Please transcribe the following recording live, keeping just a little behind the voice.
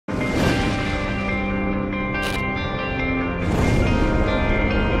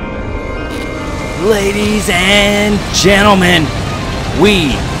Ladies and gentlemen,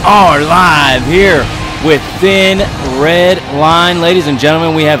 we are live here with Thin Red Line. Ladies and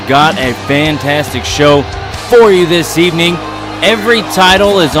gentlemen, we have got a fantastic show for you this evening. Every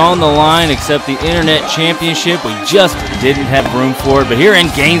title is on the line except the Internet Championship. We just didn't have room for it, but here in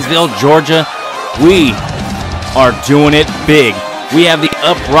Gainesville, Georgia, we are doing it big. We have the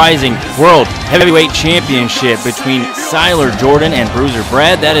Uprising World Heavyweight Championship between Siler Jordan and Bruiser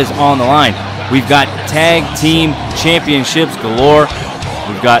Brad. That is on the line. We've got tag team championships galore.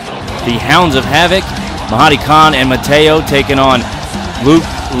 We've got the Hounds of Havoc, Mahadi Khan and Mateo taking on Luke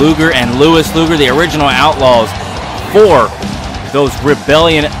Luger and Lewis Luger, the original Outlaws, for those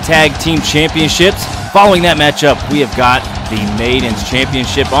Rebellion Tag Team Championships. Following that matchup, we have got the Maidens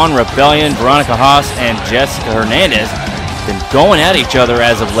Championship on Rebellion. Veronica Haas and Jessica Hernandez been going at each other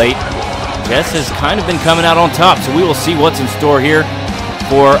as of late. Jess has kind of been coming out on top, so we will see what's in store here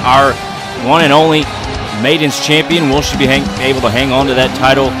for our one and only Maidens Champion. Will she be able to hang on to that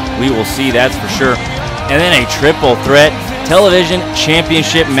title? We will see, that's for sure. And then a triple threat television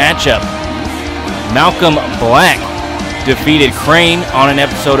championship matchup. Malcolm Black defeated Crane on an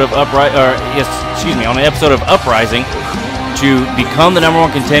episode of Uprising to become the #1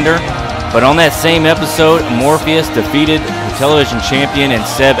 contender. But on that same episode, Morpheus defeated the television champion and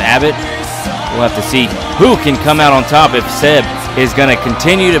Seb Abbott. We'll have to see who can come out on top, if Seb is going to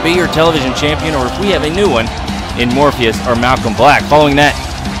continue to be your television champion or if we have a new one in Morpheus or Malcolm Black. Following that,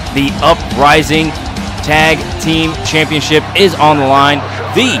 the Uprising Tag Team Championship is on the line.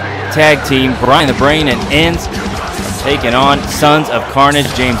 The tag team, Brian the Brain and Ends, taking on Sons of Carnage,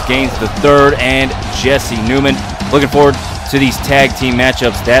 James Gaines III and Jesse Newman. Looking forward to these tag team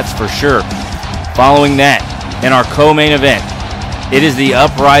matchups, that's for sure. Following that, in our co-main event, it is the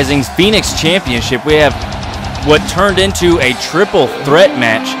Uprising's Phoenix Championship. We have what turned into a triple threat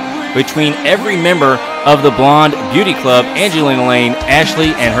match between every member of the Blonde Beauty Club. Angelina Lane,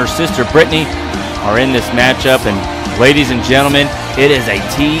 Ashley, and her sister Brittany are in this matchup. And ladies and gentlemen, it is a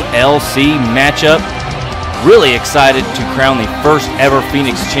TLC matchup. Really excited to crown the first ever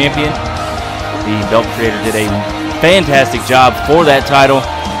Phoenix champion. The belt creator did a fantastic job for that title,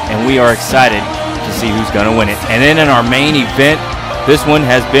 and we are excited to see who's going to win it. And then in our main event, this one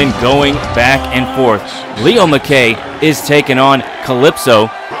has been going back and forth. Leo McKay is taking on Calypso,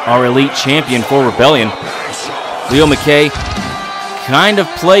 our elite champion for Rebellion. Leo McKay kind of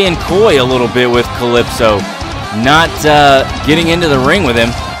playing coy a little bit with Calypso, not getting into the ring with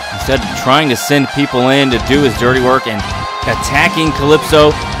him, instead trying to send people in to do his dirty work and attacking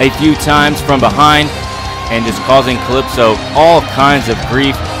Calypso a few times from behind and just causing Calypso all kinds of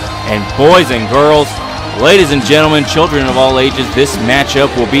grief. And boys and girls, ladies and gentlemen, children of all ages, this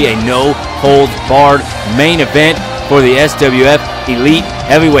matchup will be a no-holds-barred main event for the SWF Elite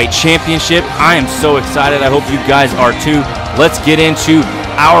Heavyweight Championship. I am so excited. I hope you guys are too. Let's get into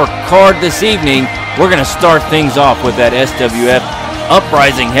our card this evening. We're going to start things off with that SWF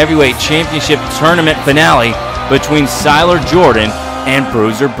Uprising Heavyweight Championship Tournament finale between Siler Jordan and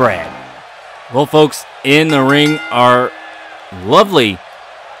Bruiser Brad. Well, folks, in the ring, our lovely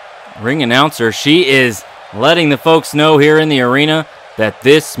ring announcer, she is letting the folks know here in the arena that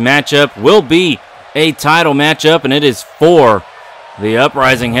this matchup will be a title matchup, and it is for the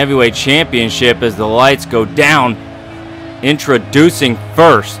Uprising Heavyweight Championship as the lights go down. Introducing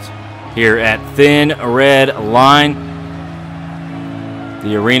first here at Thin Red Line.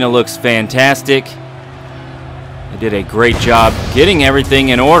 The arena looks fantastic. They did a great job getting everything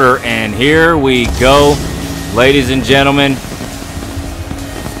in order, and here we go, ladies and gentlemen.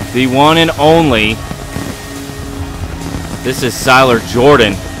 The one and only, this is Siler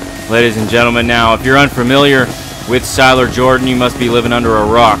Jordan, ladies and gentlemen. Now, if you're unfamiliar with Siler Jordan, you must be living under a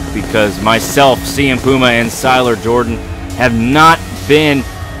rock, because myself, CM Puma, and Siler Jordan have not been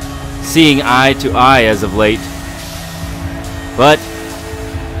seeing eye to eye as of late. But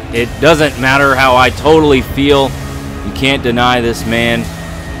it doesn't matter how I totally feel. You can't deny this man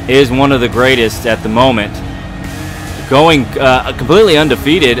is one of the greatest at the moment. Going completely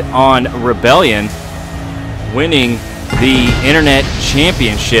undefeated on Rebellion, winning the Internet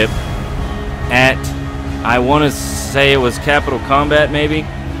Championship at, I want to say it was Capital Combat, maybe.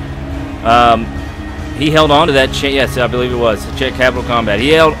 He held on to that, yes, I believe it was Capital Combat.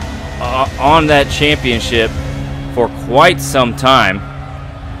 He held on that championship for quite some time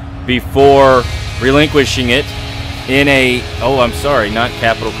before relinquishing it in a, oh, I'm sorry, not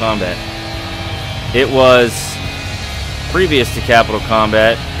Capital Combat. It was previous to Capital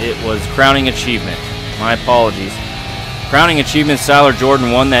Combat. It was Crowning Achievement. My apologies. Crowning Achievement, Siler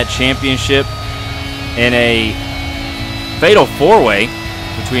Jordan won that championship in a fatal four-way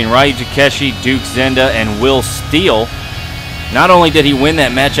between Ryu Takeshi, Duke Zenda, and Will Steele. Not only did he win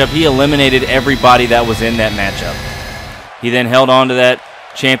that matchup, he eliminated everybody that was in that matchup. He then held on to that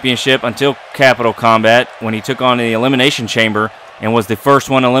championship until Capital Combat when he took on the Elimination Chamber and was the first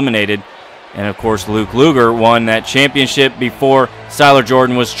one eliminated. And of course, Luke Luger won that championship before Siler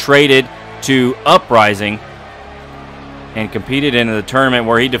Jordan was traded to Uprising and competed in the tournament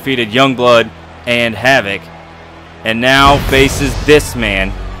where he defeated Youngblood and Havoc. And now faces this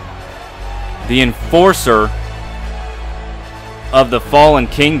man, the enforcer of the Fallen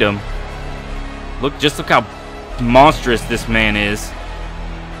Kingdom. Just look how monstrous this man is.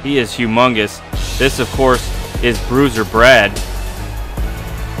 He is humongous. This, of course, is Bruiser Brad.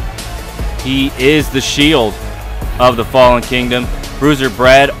 He is the shield of the Fallen Kingdom. Bruiser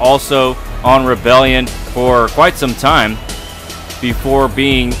Brad also on Rebellion for quite some time before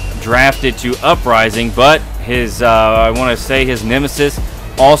being drafted to Uprising, but his, I want to say his nemesis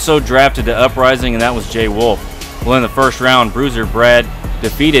also drafted to Uprising, and that was Jay Wolf. Well, in the first round, Bruiser Brad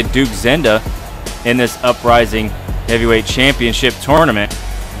defeated Duke Zenda in this Uprising Heavyweight Championship tournament,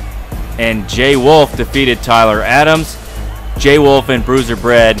 and Jay Wolf defeated Tyler Adams. Jay Wolf and Bruiser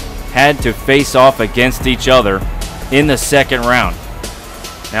Brad had to face off against each other in the second round.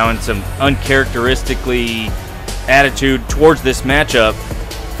 Now, in some uncharacteristically attitude towards this matchup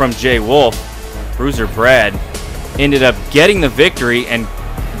from Jay Wolf, Bruiser Brad ended up getting the victory and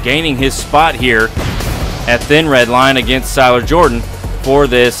gaining his spot here at Thin Red Line against Siler Jordan for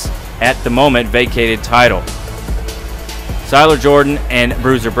this, at the moment, vacated title. Siler Jordan and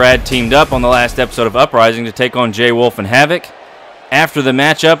Bruiser Brad teamed up on the last episode of Uprising to take on Jay Wolf and Havoc. After the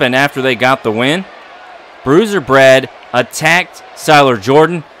matchup and after they got the win, Bruiser Brad attacked Siler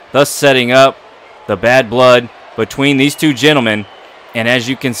Jordan, thus setting up the bad blood between these two gentlemen. And as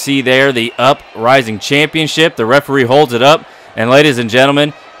you can see there, the Uprising Championship, the referee holds it up. And ladies and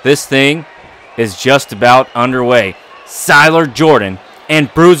gentlemen, this thing is just about underway. Siler Jordan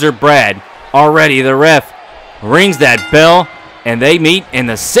and Bruiser Brad already. The ref rings that bell, and they meet in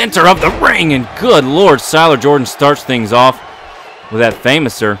the center of the ring. And good Lord, Siler Jordan starts things off with that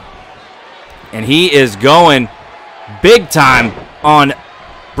famouser. And he is going big time on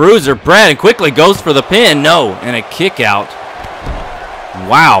Bruiser Brad and quickly goes for the pin. No, and a kick out.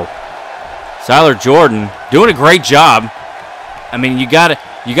 Wow. Siler Jordan doing a great job. I mean, you gotta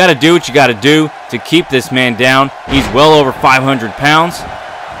do what you gotta do to keep this man down. He's well over 500 pounds,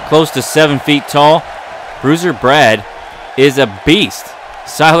 close to 7 feet tall. Bruiser Brad is a beast.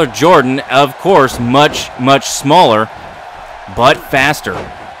 Siler Jordan, of course, much, much smaller, but faster.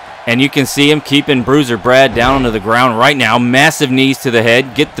 And you can see him keeping Bruiser Brad down onto the ground right now. Massive knees to the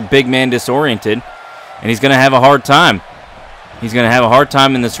head, get the big man disoriented, and he's going to have a hard time. He's going to have a hard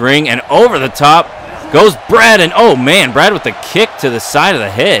time in this ring, and over the top goes Brad, and oh man, Brad with the kick to the side of the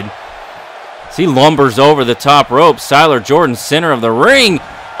head. As he lumbers over the top rope, Siler Jordan, center of the ring.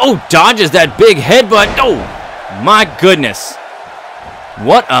 Oh, dodges that big headbutt. Oh, my goodness.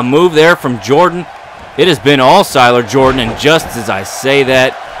 What a move there from Jordan. It has been all Siler Jordan, and just as I say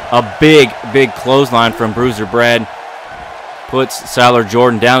that, a big, big clothesline from Bruiser Brad puts Siler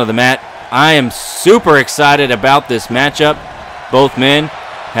Jordan down to the mat. I am super excited about this matchup. Both men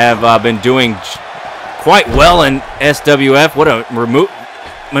have been doing quite well in SWF. What a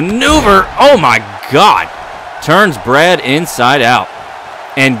maneuver. Oh my God. Turns Brad inside out.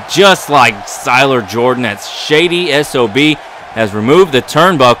 And just like Siler Jordan, that shady SOB has removed the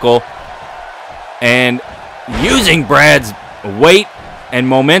turnbuckle and using Brad's weight and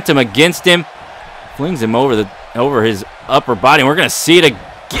momentum against him, flings him over his upper body. And we're going to see it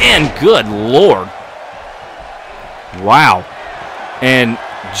again. Good Lord. Wow. And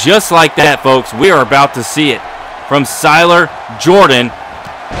just like that, folks, we are about to see it from Siler Jordan.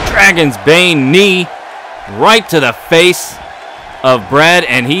 Dragon's Bane knee right to the face of Brad,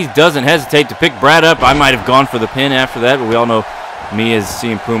 and he doesn't hesitate to pick Brad up. I might have gone for the pin after that, but we all know me as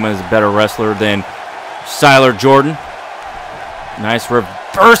seeing Puma as a better wrestler than Siler Jordan. Nice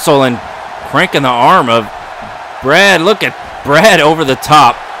reversal and cranking the arm of Brad. Look at Brad over the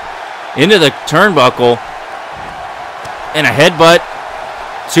top into the turnbuckle and a headbutt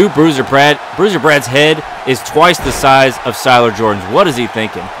to Bruiser Brad. Bruiser Brad's head is twice the size of Siler Jordan's. What is he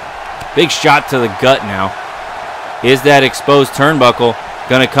thinking? Big shot to the gut now. Is that exposed turnbuckle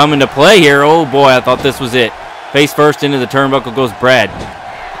going to come into play here? Oh boy, I thought this was it. Face first into the turnbuckle goes Brad.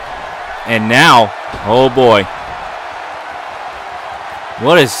 And now, oh boy.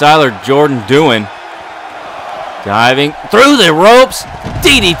 What is Siler Jordan doing? Diving through the ropes.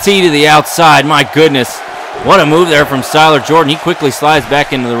 DDT to the outside. My goodness. What a move there from Siler Jordan. He quickly slides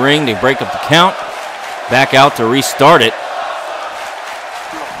back into the ring to break up the count. Back out to restart it.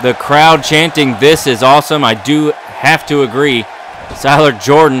 The crowd chanting, "This is awesome." I do have to agree. Siler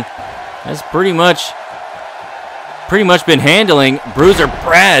Jordan has pretty much been handling Bruiser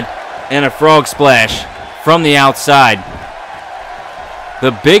Brad and a frog splash from the outside.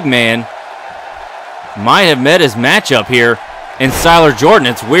 The big man might have met his matchup here in Siler Jordan.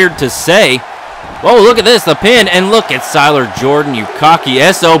 It's weird to say. Whoa, look at this, the pin, and look at Siler Jordan, you cocky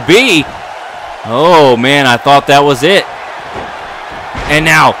SOB. Oh, man, I thought that was it. And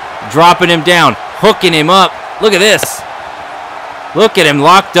now, dropping him down, hooking him up. Look at this. Look at him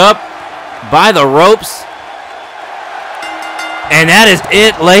locked up by the ropes. And that is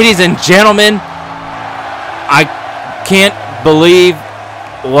it, ladies and gentlemen. I can't believe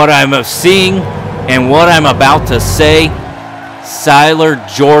what I'm seeing and what I'm about to say. Siler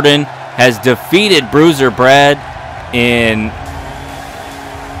Jordan has defeated Bruiser Brad in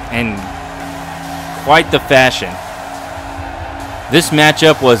quite the fashion. This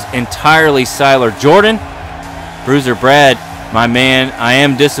matchup was entirely Siler Jordan. Bruiser Brad, my man, I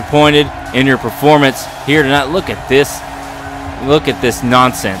am disappointed in your performance here tonight. Look at this. Look at this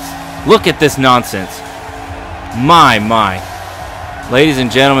nonsense. Look at this nonsense. My. Ladies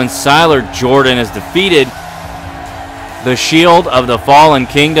and gentlemen, Siler Jordan has defeated the Shield of the Fallen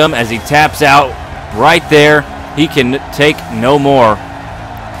Kingdom as he taps out right there. He can take no more.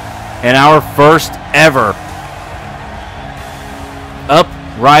 And our first ever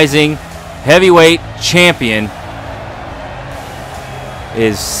Uprising heavyweight champion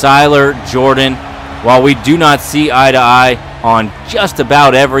is Siler Jordan. While we do not see eye to eye on just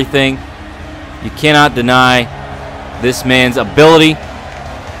about everything, you cannot deny this man's ability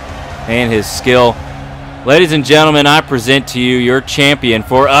and his skill. Ladies and gentlemen, I present to you your champion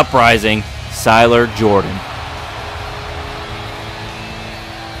for Uprising, Siler Jordan.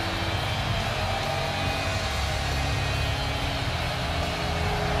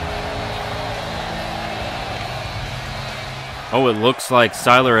 Oh, it looks like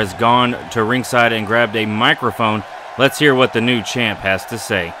Siler has gone to ringside and grabbed a microphone. Let's hear what the new champ has to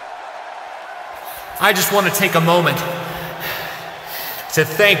say. I just want to take a moment to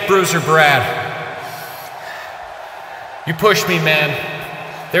thank Bruiser Brad. You pushed me, man.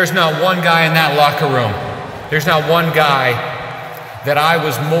 There's not one guy in that locker room. There's not one guy that I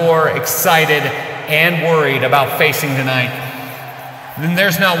was more excited and worried about facing tonight. Then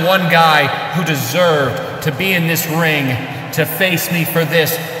there's not one guy who deserved to be in this ring to face me for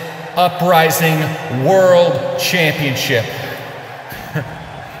this Uprising World Championship.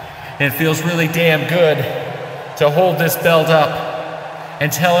 And it feels really damn good to hold this belt up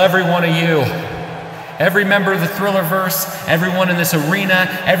and tell every one of you, every member of the Thrillerverse, everyone in this arena,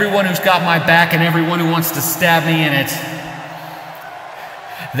 everyone who's got my back and everyone who wants to stab me in it,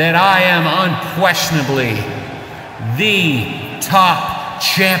 that I am unquestionably the top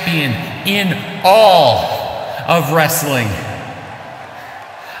champion in all of wrestling.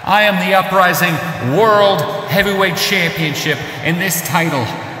 I am the Uprising World Heavyweight Championship, and this title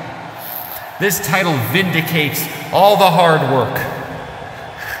vindicates all the hard work.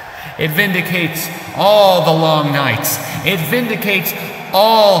 It vindicates all the long nights. It vindicates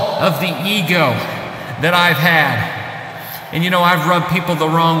all of the ego that I've had. And you know, I've rubbed people the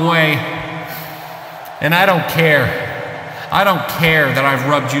wrong way, and I don't care. I don't care that I've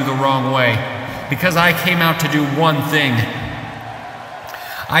rubbed you the wrong way, because I came out to do one thing.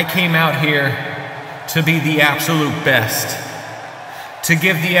 I came out here to be the absolute best, to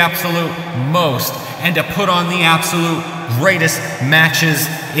give the absolute most, and to put on the absolute greatest matches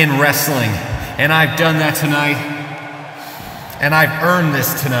in wrestling. And I've done that tonight, and I've earned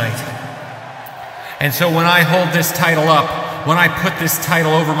this tonight. And so when I hold this title up, when I put this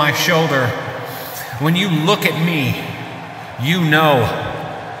title over my shoulder, when you look at me, you know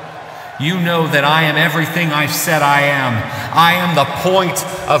that I am everything I've said I am. I am the point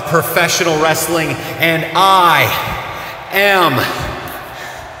of professional wrestling, and I am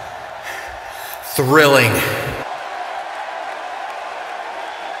thrilling.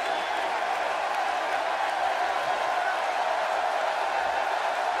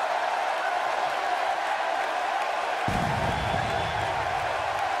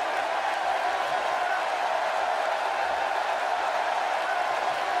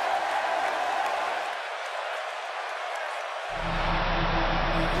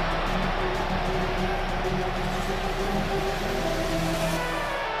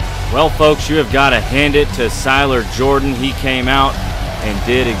 Well, folks, you have got to hand it to Siler Jordan. He came out and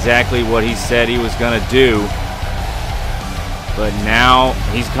did exactly what he said he was going to do. But now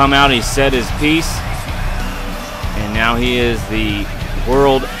he's come out, he said his piece, and now he is the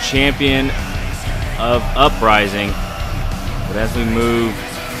world champion of Uprising. But as we move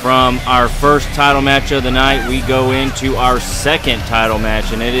From our first title match of the night, we go into our second title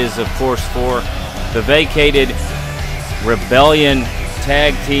match, and it is, of course, for the vacated Rebellion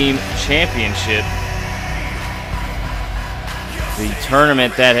Tag Team Championship. The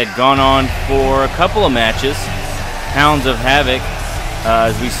tournament that had gone on for a couple of matches. Hounds of Havoc,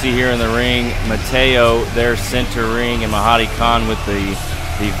 as we see here in the ring, Mateo, their center ring, and Mahadi Khan with the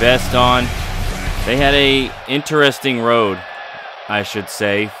vest on. They had a interesting road, I should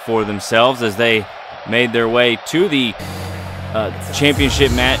say, for themselves as they made their way to the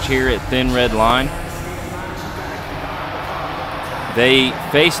championship match here at Thin Red Line. They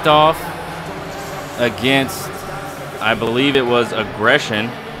faced off against, I believe it was Aggression,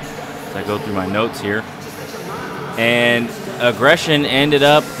 as I go through my notes here, and Aggression ended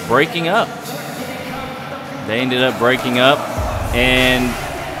up breaking up. They ended up breaking up, and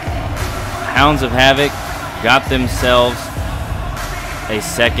Hounds of Havoc got themselves a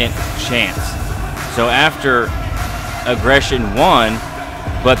second chance. So after Aggression won,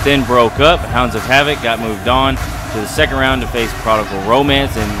 but then broke up, Hounds of Havoc got moved on to the second round to face Prodigal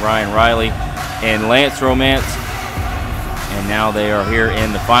Romance and Ryan Riley and Lance Romance. And now they are here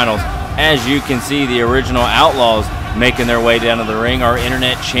in the finals. As you can see, the original Outlaws making their way down to the ring. Our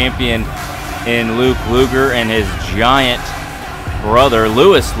internet champion in Luke Luger and his giant brother,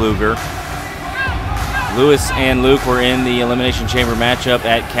 Lewis Luger. Lewis and Luke were in the Elimination Chamber matchup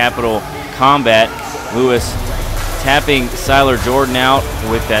at Capital Combat. Lewis tapping Siler Jordan out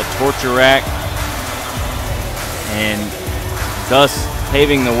with that torture rack, and thus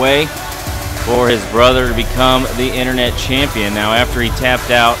paving the way for his brother to become the internet champion. Now, after he tapped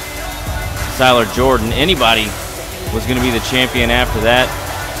out Siler Jordan, anybody was going to be the champion after that,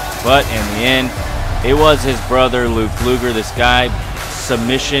 but in the end, it was his brother, Luke Luger, this guy,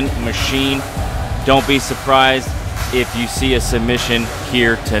 submission machine. Don't be surprised if you see a submission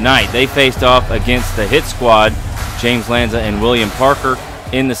here tonight. They faced off against the Hit Squad, James Lanza and William Parker,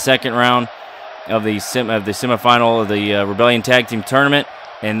 in the second round of the semifinal of the Rebellion Tag Team Tournament,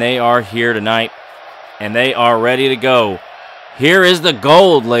 and they are here tonight, and they are ready to go. Here is the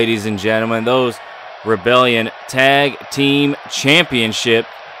gold, ladies and gentlemen, those Rebellion Tag Team Championship.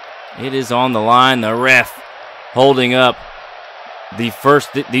 It is on the line. The ref holding up the first.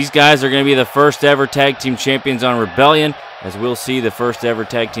 These guys are going to be the first ever tag team champions on Rebellion, as we'll see the first ever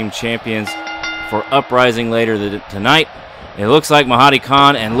tag team champions for Uprising later tonight. It looks like Mahadi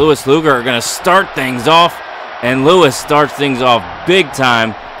Khan and Lewis Luger are going to start things off, and Lewis starts things off big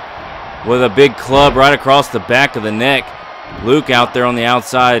time with a big club right across the back of the neck. Luke out there on the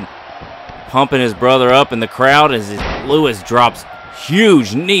outside pumping his brother up in the crowd as Lewis drops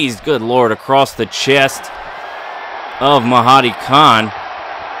huge knees, good Lord, across the chest of Mahadi Khan,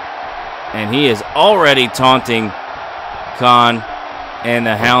 and he is already taunting Khan and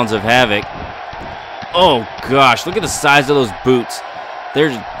the Hounds of Havoc. Oh gosh, look at the size of those boots.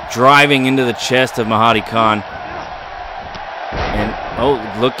 They're driving into the chest of Mahadi Khan. And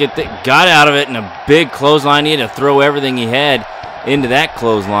oh, look at that, got out of it in a big clothesline. He had to throw everything he had into that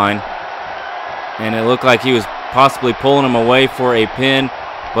clothesline, and it looked like he was possibly pulling him away for a pin,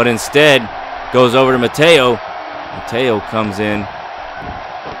 but instead goes over to Mateo. Mateo comes in.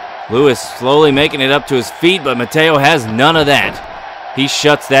 Lewis slowly making it up to his feet, but Mateo has none of that. He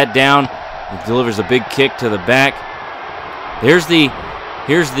shuts that down. He delivers a big kick to the back. Here's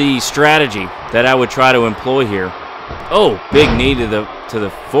the strategy that I would try to employ here. Oh, big knee to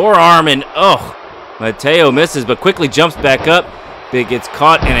the forearm, and oh, Mateo misses, but quickly jumps back up. Big gets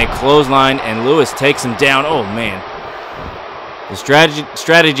caught in a clothesline, and Lewis takes him down. Oh man. The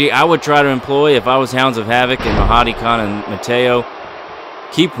strategy I would try to employ if I was Hounds of Havoc and Mahadi Khan and Mateo,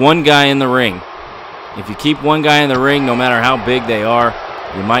 keep one guy in the ring. If you keep one guy in the ring, no matter how big they are,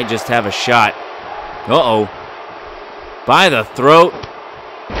 you might just have a shot. Uh-oh. By the throat.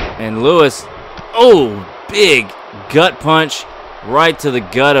 And Lewis, oh, big gut punch right to the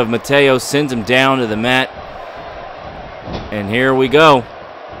gut of Mateo, sends him down to the mat. And here we go.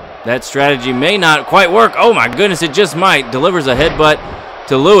 That strategy may not quite work. Oh my goodness, it just might. Delivers a headbutt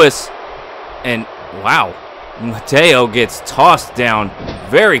to Lewis. And wow, Mateo gets tossed down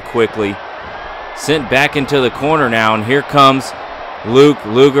very quickly. Sent back into the corner now. And here comes Luke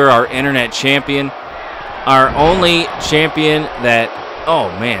Luger, our internet champion. Our only champion that, oh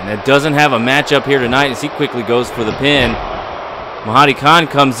man, that doesn't have a matchup here tonight as he quickly goes for the pin. Mahadi Khan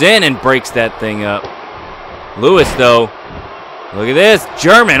comes in and breaks that thing up. Lewis, though, look at this.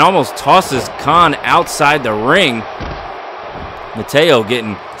 German almost tosses Khan outside the ring. Mateo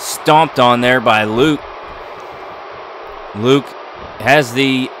getting stomped on there by Luke. Luke has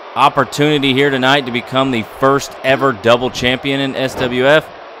the opportunity here tonight to become the first ever double champion in SWF.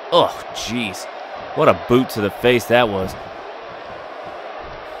 Oh, jeez. What a boot to the face that was.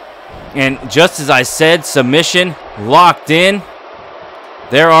 And just as I said, submission locked in.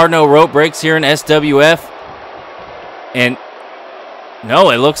 There are no rope breaks here in SWF. And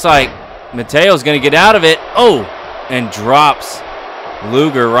no, it looks like Mateo's going to get out of it. Oh, and drops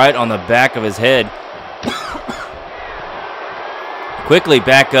Luger right on the back of his head. Quickly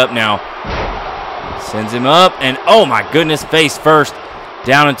back up now. Sends him up, and oh my goodness, face first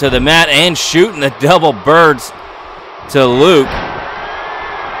down into the mat and shooting the double birds to Luke.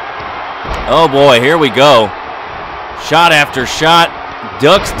 Oh boy, here we go. Shot after shot,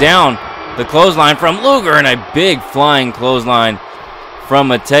 ducks down the clothesline from Luger, and a big flying clothesline from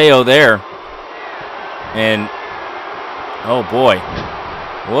Mateo there. And oh boy,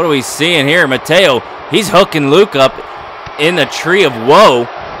 what are we seeing here? Mateo, he's hooking Luke up in the tree of woe.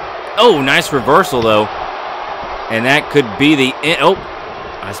 Oh, nice reversal though. And that could be the end. Oh,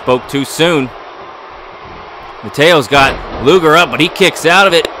 I spoke too soon. Mateo's got Luger up, but he kicks out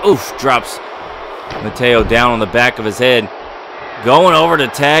of it. Oof, drops Mateo down on the back of his head. Going over to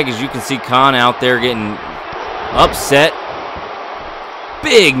tag, as you can see Khan out there getting upset.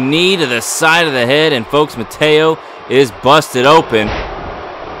 Big knee to the side of the head, and folks, Mateo is busted open.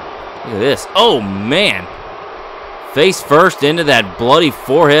 Look at this. Oh, man. Face first into that bloody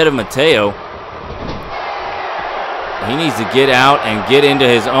forehead of Mateo. He needs to get out and get into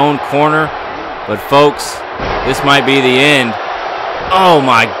his own corner. But, folks, this might be the end. Oh,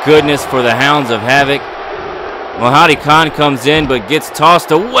 my goodness, for the Hounds of Havoc. Mahadi Khan comes in but gets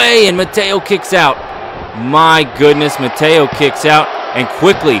tossed away, and Mateo kicks out. My goodness, Mateo kicks out. And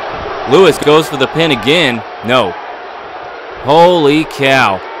quickly, Lewis goes for the pin again. No. Holy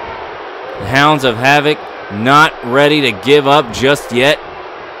cow. The Hounds of Havoc not ready to give up just yet.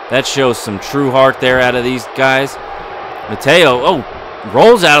 That shows some true heart there out of these guys. Mateo, oh,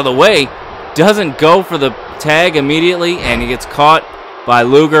 rolls out of the way. Doesn't go for the tag immediately, and he gets caught by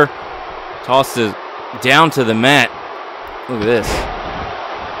Luger. Tosses down to the mat. Look at this.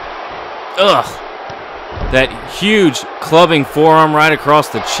 Ugh. That huge clubbing forearm right across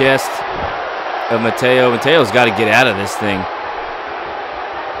the chest of Mateo. Mateo's got to get out of this thing.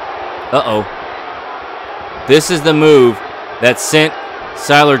 Uh-oh. This is the move that sent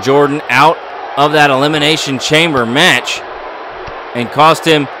Siler Jordan out of that Elimination Chamber match and cost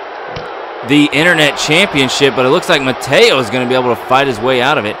him the Internet Championship, but it looks like Mateo is going to be able to fight his way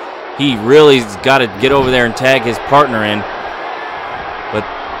out of it. He really's got to get over there and tag his partner in. But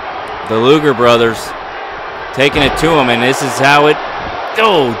the Luger brothers taking it to him, and this is how it...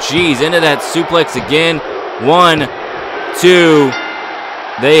 Oh, geez, into that suplex again. 1, 2.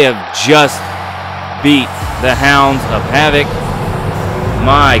 They have just beat the Hounds of Havoc.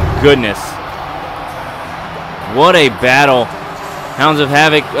 My goodness. What a battle. Hounds of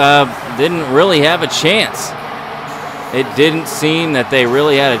Havoc didn't really have a chance. It didn't seem that they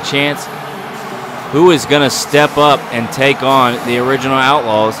really had a chance. Who is going to step up and take on the original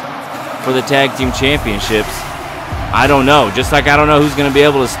Outlaws for the Tag Team Championships? I don't know. Just like I don't know who's going to be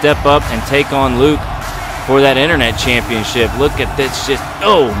able to step up and take on Luke for that Internet Championship. Look at this. Just,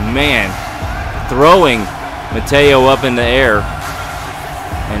 oh, man. Throwing Mateo up in the air.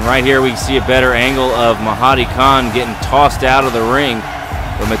 And right here we see a better angle of Mahadi Khan getting tossed out of the ring.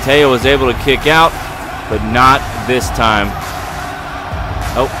 But Mateo was able to kick out, but not this time.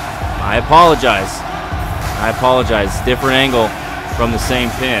 Oh, I apologize. I apologize. Different angle from the same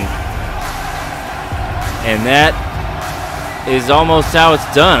pin. And that is almost how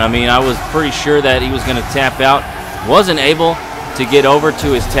it's done. I mean, I was pretty sure that he was going to tap out. Wasn't able to get over to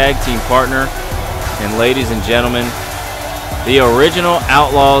his tag team partner. And ladies and gentlemen, the original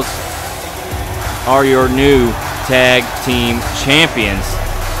Outlaws are your new tag team champions.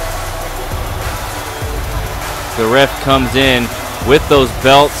 The ref comes in with those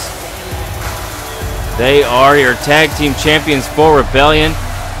belts. They are your tag team champions for Rebellion.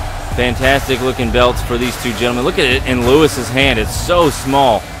 Fantastic looking belts for these two gentlemen. Look at it in Lewis's hand. It's so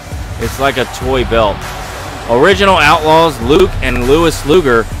small. It's like a toy belt. Original Outlaws, Luke and Lewis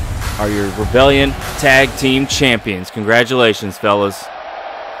Luger, are your Rebellion Tag Team Champions. Congratulations, fellas.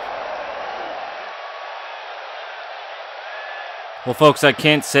 Well, folks, I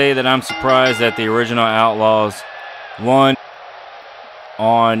can't say that I'm surprised that the original Outlaws won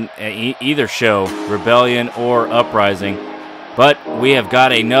on either show, Rebellion or Uprising. But we have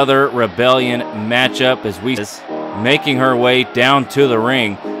got another Rebellion matchup as we making her way down to the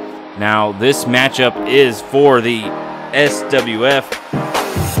ring. Now, this matchup is for the SWF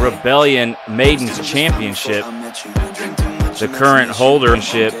Rebellion Maidens Championship. The current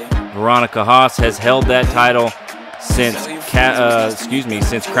holdership, Veronica Haas, has held that title since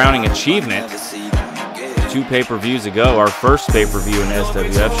since Crowning Achievement 2 pay-per-views ago, our first pay-per-view in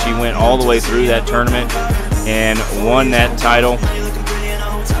SWF. She went all the way through that tournament and won that title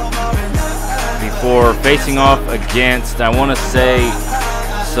before facing off against, I want to say,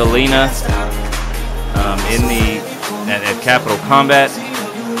 Selena at Capital Combat.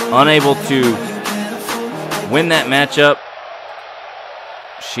 Unable to win that matchup.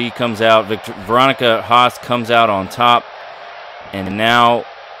 She comes out, Veronica Haas comes out on top.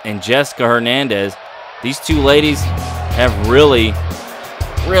 And Jessica Hernandez, these 2 ladies have really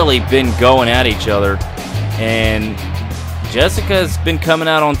been going at each other. And Jessica's been coming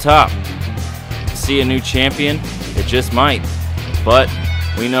out on top. See a new champion? It just might. But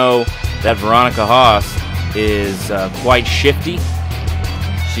we know that Veronica Haas is quite shifty.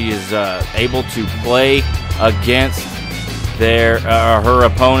 She is able to play against her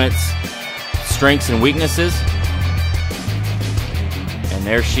opponent's strengths and weaknesses. And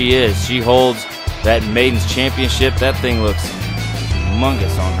there she is. She holds that Maidens Championship. That thing looks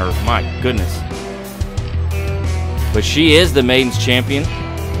humongous on her. My goodness. But she is the Maidens Champion.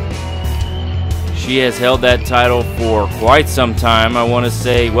 She has held that title for quite some time. I want to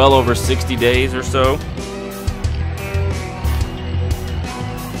say well over 60 days or so.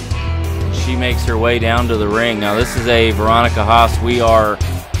 She makes her way down to the ring. Now this is a Veronica Haas. We've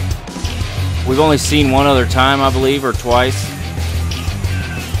only seen one other time, I believe, or twice.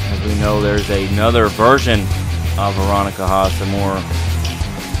 As we know, there's another version of Veronica Haas, a more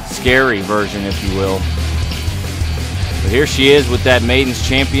scary version, if you will. But here she is with that Maidens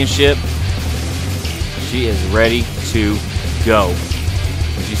Championship. She is ready to go.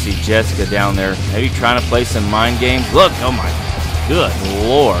 As you see Jessica down there, maybe trying to play some mind games. Look, oh my good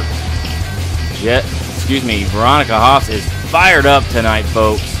Lord. Veronica Haas is fired up tonight,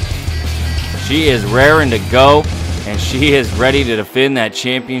 folks. She is raring to go, and she is ready to defend that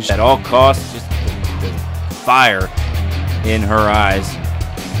championship at all costs. Just the fire in her eyes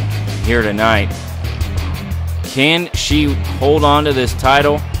here tonight. Can she hold on to this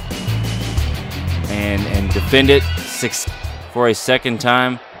title and defend it for a second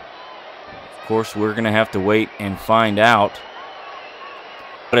time? Of course, we're going to have to wait and find out.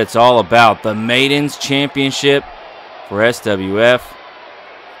 What it's all about, the Maidens Championship for SWF.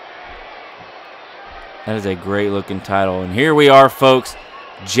 That is a great looking title. And here we are, folks.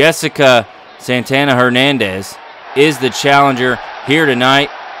 Jessica Santana Hernandez is the challenger here tonight.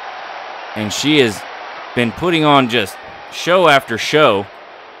 And she has been putting on just show after show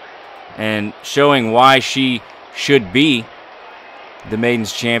and showing why she should be the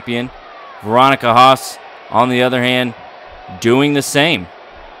Maidens Champion. Veronica Haas, on the other hand, doing the same.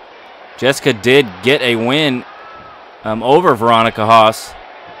 Jessica did get a win over Veronica Haas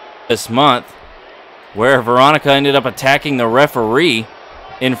this month, where Veronica ended up attacking the referee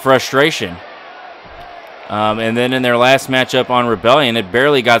in frustration. And then in their last matchup on Rebellion, it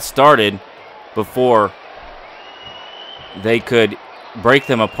barely got started before they could break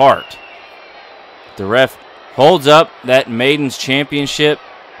them apart. The ref holds up that Maidens Championship,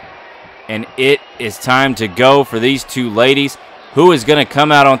 and it is time to go for these 2 ladies. Who is going to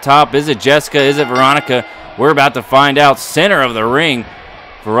come out on top? Is it Jessica? Is it Veronica? We're about to find out. Center of the ring,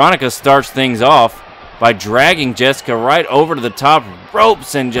 Veronica starts things off by dragging Jessica right over to the top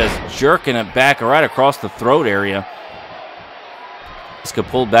ropes and just jerking it back right across the throat area. Jessica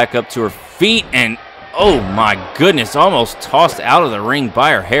pulled back up to her feet and, oh my goodness, almost tossed out of the ring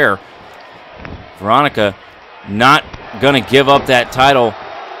by her hair. Veronica not going to give up that title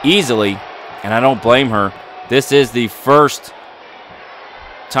easily, and I don't blame her. This is the first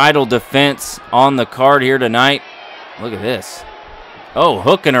title defense on the card here tonight. Look at this. Oh,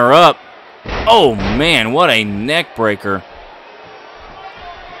 hooking her up. Oh, man, what a neck breaker.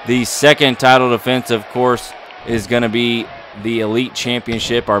 The second title defense, of course, is going to be the Elite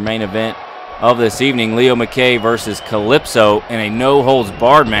Championship, our main event of this evening. Leo McKay versus Calypso in a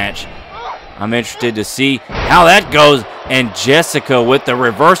no-holds-barred match. I'm interested to see how that goes. And Jessica with the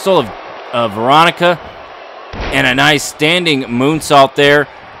reversal of Veronica and a nice standing moonsault there.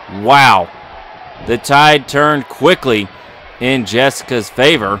 Wow. The tide turned quickly in Jessica's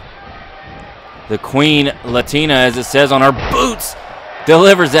favor. The Queen Latina, as it says on her boots,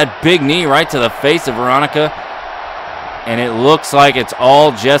 delivers that big knee right to the face of Veronica. And it looks like it's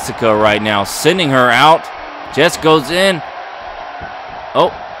all Jessica right now, sending her out. Jess goes in.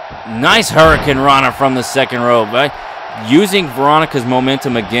 Oh, nice Hurricane Rana from the second rope. Right? Using Veronica's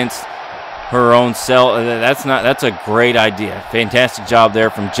momentum against her own self. That's a great idea. Fantastic job there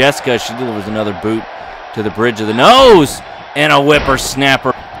from Jessica. She delivers another boot to the bridge of the nose. And a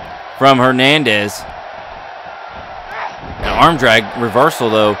whippersnapper from Hernandez. arm drag reversal,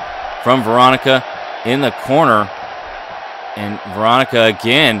 though, from Veronica in the corner. And Veronica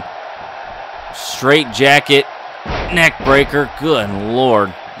again, straight jacket, neck breaker. Good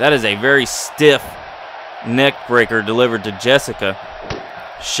Lord. That is a very stiff neck breaker delivered to Jessica.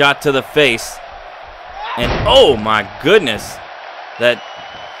 Shot to the face. And oh my goodness, that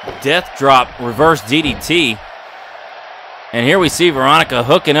death drop reverse DDT. And here we see Veronica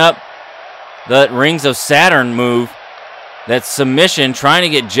hooking up the Rings of Saturn move. That submission, trying to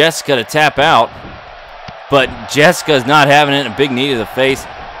get Jessica to tap out. But Jessica's not having it. A big knee to the face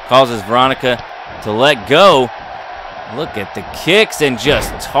causes Veronica to let go. Look at the kicks and just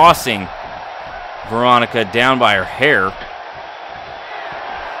tossing Veronica down by her hair.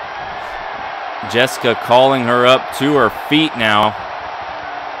 Jessica calling her up to her feet now.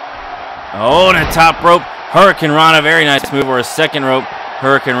 Oh, and a top rope Hurricane Rana. Very nice move, or a second rope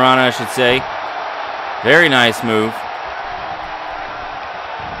Hurricane Rana, I should say. Very nice move.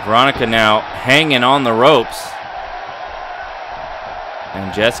 Veronica now hanging on the ropes.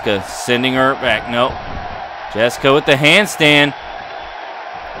 And Jessica sending her back. Nope. Jessica with the handstand.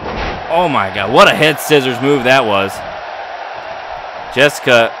 Oh my God, what a head scissors move that was.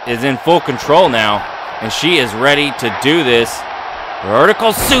 Jessica is in full control now, and she is ready to do this.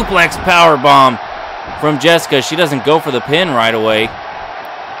 Vertical suplex powerbomb from Jessica. She doesn't go for the pin right away.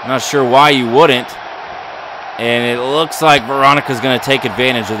 Not sure why you wouldn't. And it looks like Veronica's going to take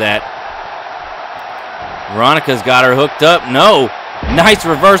advantage of that. Veronica's got her hooked up. No. Nice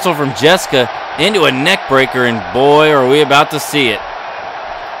reversal from Jessica into a neck breaker, and boy, are we about to see it.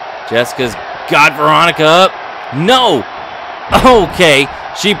 Jessica's got Veronica up. No. Okay.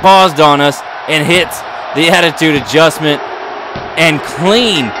 She paused on us and hits the attitude adjustment and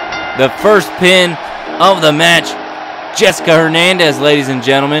clean the first pin of the match. Jessica Hernandez, ladies and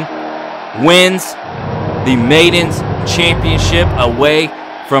gentlemen, wins the Maidens Championship away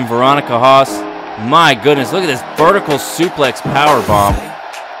from Veronica Haas. My goodness, look at this vertical suplex powerbomb.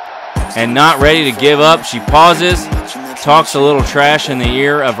 And not ready to give up. She pauses, talks a little trash in the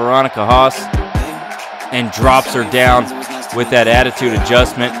ear of Veronica Haas, and drops her down with that attitude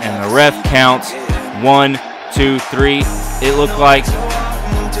adjustment. And the ref counts 1, 2, 3. It looked like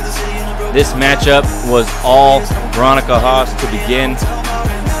this matchup was all Veronica Haas to begin.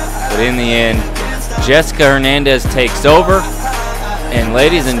 But in the end, Jessica Hernandez takes over. And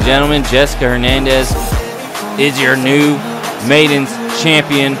ladies and gentlemen, Jessica Hernandez is your new Maidens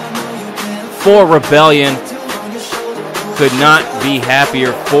Champion for Rebellion. Could not be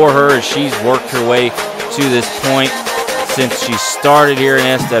happier for her as she's worked her way to this point since she started here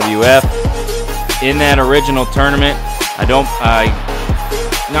in SWF. In that original tournament, I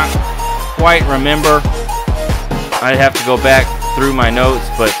not quite remember. I'd have to go back through my notes,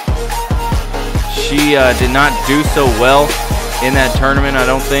 but she did not do so well in that tournament, I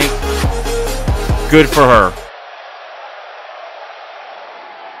don't think. Good for her.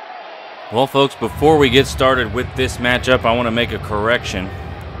 Well, folks, before we get started with this matchup, I want to make a correction.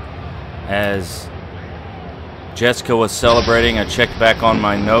 As Jessica was celebrating, I checked back on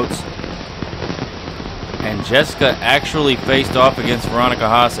my notes, and Jessica actually faced off against Veronica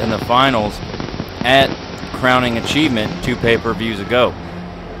Haas in the finals at Crowning Achievement 2 pay-per-views ago.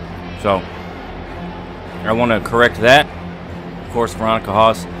 So I want to correct that. Of course, Veronica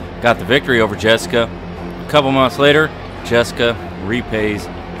Haas got the victory over Jessica. A couple months later, Jessica repays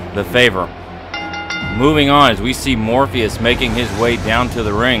the favor. Moving on, as we see Morpheus making his way down to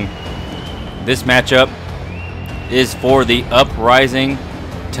the ring. This matchup is for the Uprising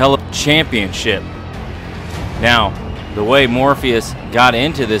Championship. Now, the way Morpheus got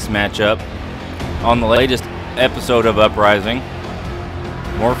into this matchup on the latest episode of Uprising,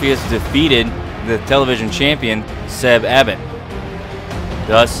 Morpheus defeated the television champion, Seb Abbott,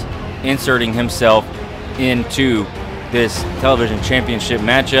 thus inserting himself into this television championship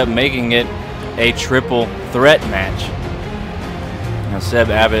matchup, making it a triple threat match. Now, Seb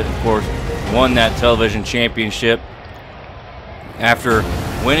Abbott, of course, won that television championship after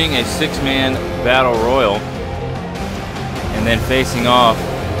winning a 6-man battle royal and then facing off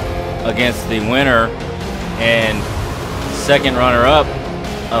against the winner and second runner-up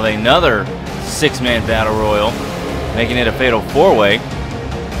of another 6-man battle royal, making it a fatal 4-way.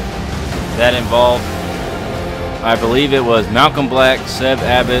 That involved, I believe it was Malcolm Black, Seb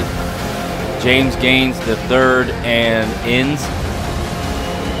Abbott, James Gaines III, and Inns.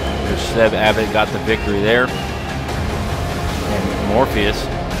 Seb Abbott got the victory there. And Morpheus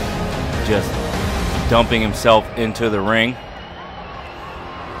just dumping himself into the ring.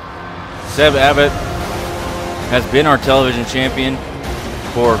 Seb Abbott has been our television champion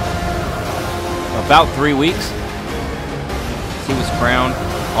for about 3 weeks. He was crowned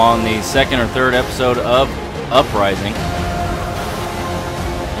on the second or third episode of Uprising.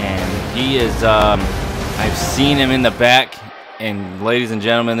 And he is, I've seen him in the back, and ladies and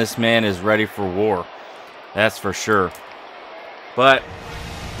gentlemen, this man is ready for war. That's for sure. But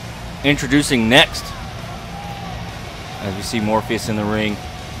introducing next, as we see Morpheus in the ring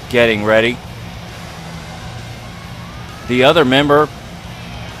getting ready, the other member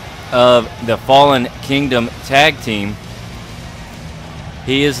of the Fallen Kingdom tag team.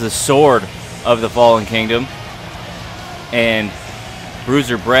 He is the sword of the Fallen Kingdom and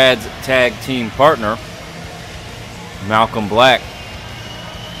Bruiser Brad's tag team partner, Malcolm Black.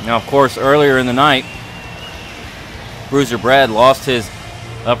 Now, of course, earlier in the night, Bruiser Brad lost his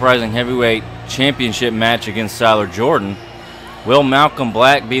Uprising Heavyweight Championship match against Siler Jordan. Will Malcolm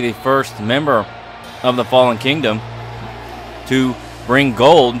Black be the first member of the Fallen Kingdom to bring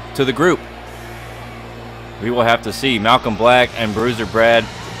gold to the group? We will have to see. Malcolm Black and Bruiser Brad,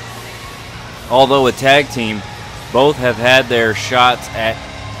 although a tag team, both have had their shots at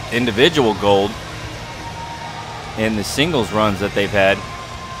individual gold in the singles runs that they've had.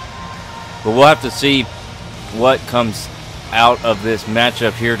 But we'll have to see what comes out of this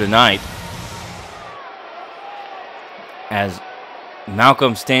matchup here tonight, as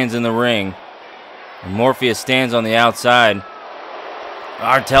Malcolm stands in the ring and Morpheus stands on the outside.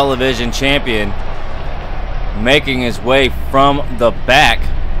 Our television champion making his way from the back.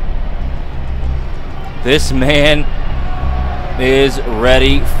 This man is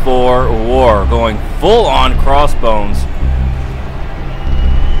ready for war, going full on crossbones.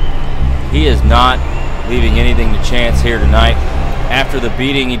 He is not leaving anything to chance here tonight. After the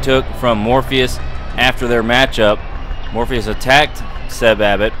beating he took from Morpheus after their matchup, Morpheus attacked Seb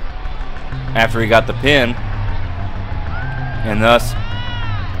Abbott after he got the pin, and thus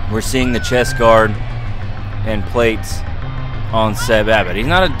we're seeing the chest guard and plates on Seb Abbott. He's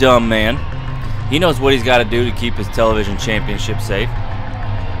not a dumb man. He knows what he's got to do to keep his television championship safe.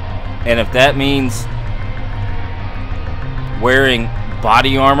 And if that means wearing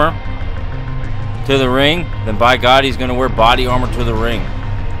body armor to the ring, then by God, he's going to wear body armor to the ring.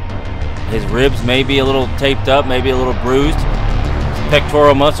 His ribs may be a little taped up, maybe a little bruised. His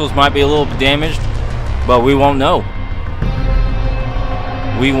pectoral muscles might be a little damaged, but we won't know.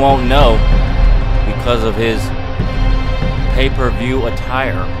 We won't know because of his pay-per-view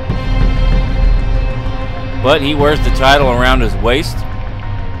attire. But he wears the title around his waist,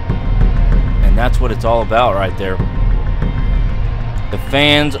 and that's what it's all about right there. The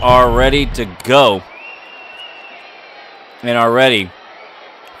fans are ready to go and are ready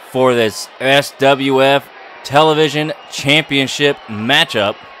for this SWF Television Championship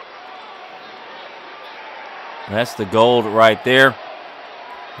matchup. That's the gold right there.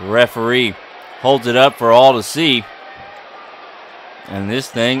 The referee holds it up for all to see, and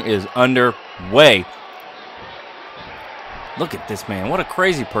this thing is underway. Look at this man. What a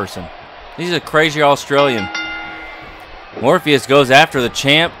crazy person. He's a crazy Australian. Morpheus goes after the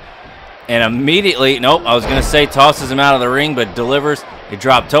champ and immediately, nope, I was going to say tosses him out of the ring, but delivers a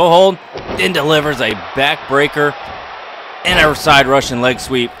drop toe hold, then delivers a backbreaker and a side Russian leg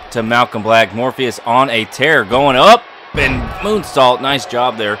sweep to Malcolm Black. Morpheus on a tear, going up and moonsault. Nice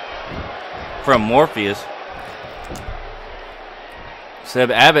job there from Morpheus.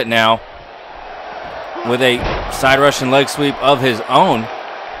 Seb Abbott now with a side Russian leg sweep of his own,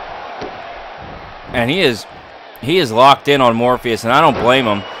 and he is locked in on Morpheus, and I don't blame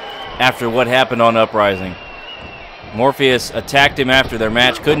him after what happened on Uprising. Morpheus attacked him after their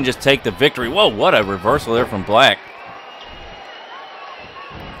match, couldn't just take the victory. Whoa, what a reversal there from Black.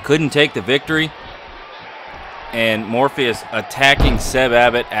 Couldn't take the victory, and Morpheus attacking Seb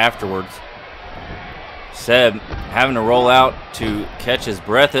Abbott afterwards. Seb having to roll out to catch his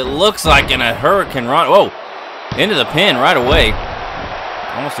breath. It looks like in a hurricane run. Whoa, into the pin right away.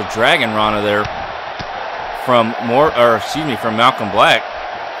 Almost a dragon rana there from from Malcolm Black.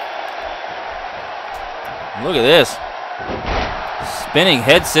 Look at this. Spinning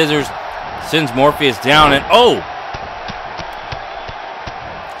head scissors sends Morpheus down, and oh!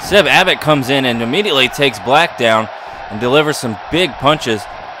 Seb Abbott comes in and immediately takes Black down and delivers some big punches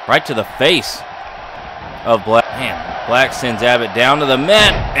right to the face of Black. Man, Black sends Abbott down to the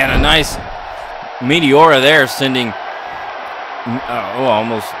mat, and a nice Meteora there, sending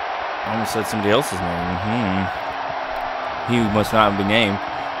almost said somebody else's name. He must not be named.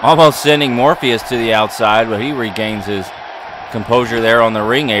 Almost sending Morpheus to the outside, but he regains his composure there on the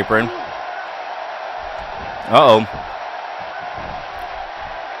ring apron. Uh-oh.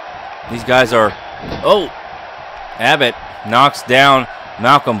 These guys are... Oh! Abbott knocks down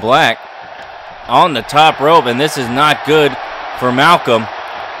Malcolm Black on the top rope, and this is not good for Malcolm.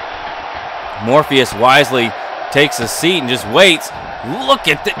 Morpheus wisely takes a seat and just waits. Look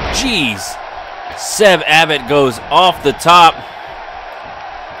at the, jeez. Seb Abbott goes off the top.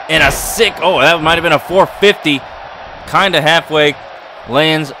 And a sick, oh, that might have been a 450. Kind of halfway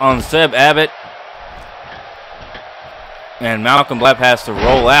lands on Seb Abbott. And Malcolm Black has to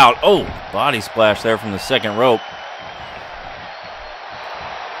roll out. Oh, body splash there from the second rope.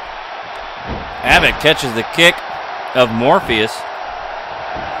 Abbott catches the kick of Morpheus.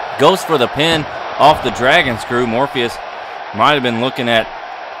 Goes for the pin off the dragon screw. Morpheus might have been looking at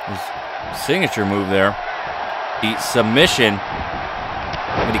his signature move there. The submission.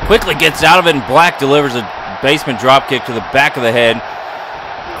 But he quickly gets out of it, and Black delivers a basement drop kick to the back of the head.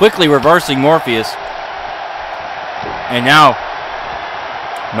 Quickly reversing Morpheus. And now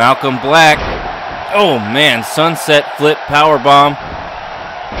Malcolm Black. Oh man, sunset flip power bomb.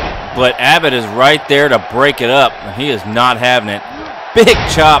 But Abbott is right there to break it up. He is not having it. Big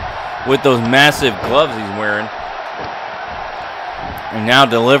chop with those massive gloves he's wearing. And now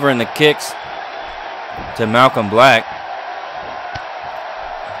delivering the kicks to Malcolm Black.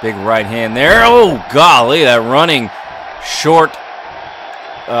 Big right hand there. Oh, golly, that running short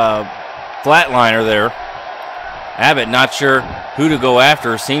flatliner there. Abbott not sure who to go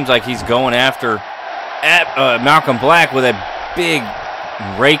after. Seems like he's going after Malcolm Black with a big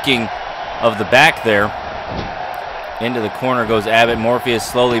raking of the back there. Into the corner goes Abbott. Morpheus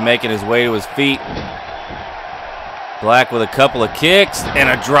slowly making his way to his feet. Black with a couple of kicks and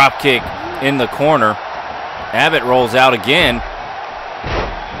a drop kick in the corner. Abbott rolls out again.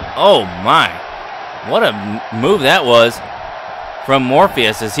 Oh my, what a move that was from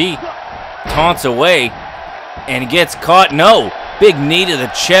Morpheus as he taunts away and gets caught. No, big knee to the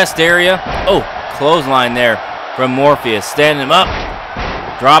chest area. Oh, clothesline there from Morpheus. Standing him up,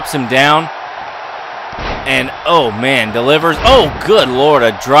 drops him down, and oh man, delivers. Oh, good Lord,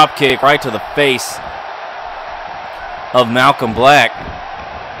 a drop kick right to the face of Malcolm Black.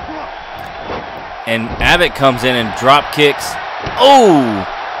 And Abbott comes in and drop kicks.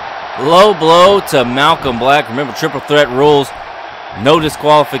 Oh! Low blow to Malcolm Black. Remember, triple threat rules. No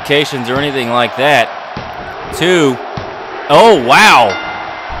disqualifications or anything like that. 2. Oh, wow.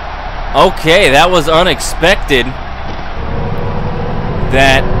 Okay, that was unexpected.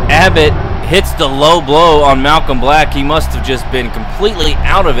 That Abbott hits the low blow on Malcolm Black. He must have just been completely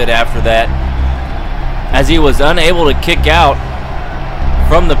out of it after that, as he was unable to kick out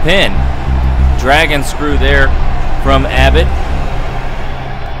from the pin. Dragon screw there from Abbott.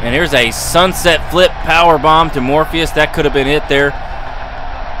 And here's a sunset flip power bomb to Morpheus. That could have been it there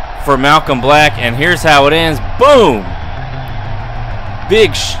for Malcolm Black. And here's how it ends. Boom!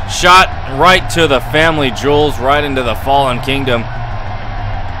 Big shot right to the family jewels, right into the Fallen Kingdom.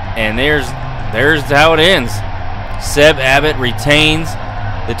 And there's how it ends. Seb Abbott retains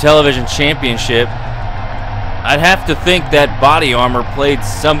the television championship. I'd have to think that body armor played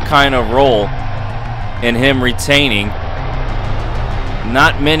some kind of role in him retaining.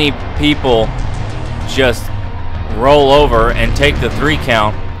 Not many people just roll over and take the 3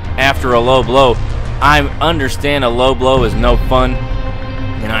 count after a low blow. I understand a low blow is no fun,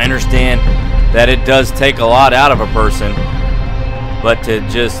 and I understand that it does take a lot out of a person, but to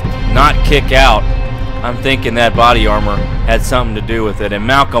just not kick out, I'm thinking that body armor had something to do with it, and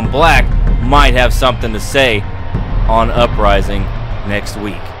Malcolm Black might have something to say on Uprising next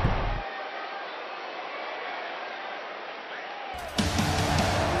week.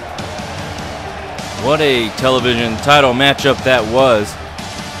 What a television title matchup that was.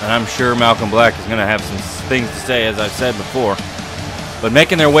 And I'm sure Malcolm Black is going to have some things to say, as I've said before. But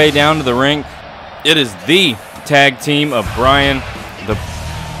making their way down to the ring, it is the tag team of Bryan.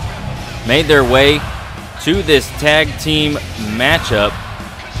 Made their way to this tag team matchup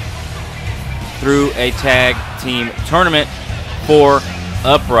through a tag team tournament for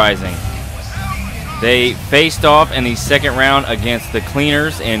Uprising. They faced off in the second round against the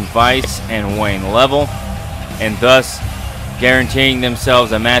Cleaners in Vice and Wayne Level, and thus guaranteeing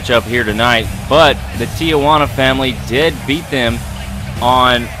themselves a matchup here tonight. But the Tijuana family did beat them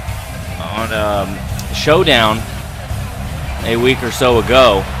on Showdown a week or so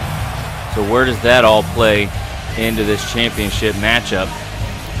ago. So where does that all play into this championship matchup?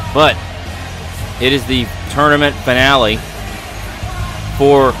 But it is the tournament finale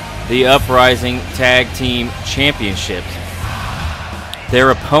for the Uprising Tag Team Championships. Their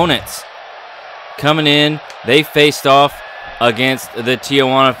opponents coming in, they faced off against the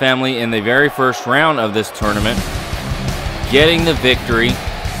Tijuana family in the very first round of this tournament, getting the victory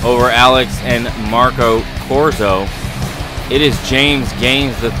over Alex and Marco Corzo. It is James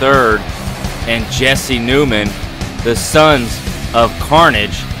Gaines III and Jesse Newman the Sons of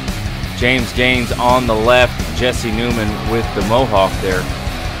Carnage. James Gaines on the left, Jesse Newman with the Mohawk there.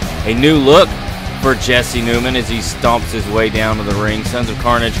 A new look for Jesse Newman as he stomps his way down to the ring. Sons of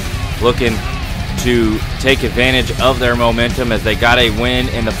Carnage looking to take advantage of their momentum as they got a win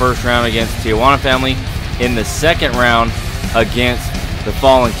in the first round against Tijuana Family. In the second round against the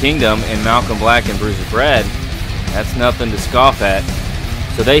Fallen Kingdom in Malcolm Black and Bruiser Brad. That's nothing to scoff at.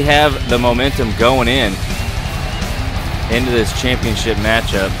 So they have the momentum going into this championship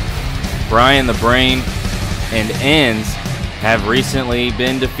matchup. Brian the Brain and Ends have recently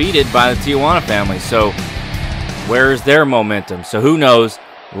been defeated by the Tijuana Family. So where's their momentum? So who knows?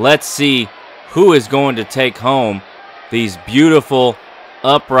 Let's see who is going to take home these beautiful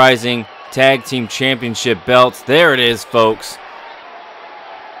Uprising Tag Team Championship belts. There it is, folks.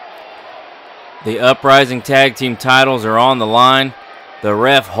 The Uprising Tag Team titles are on the line. The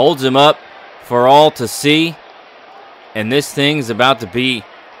ref holds them up for all to see. And this thing's about to be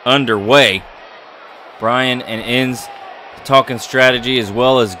underway. Brian and Ends talking strategy, as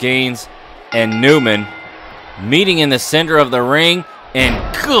well as Gaines and Newman meeting in the center of the ring. And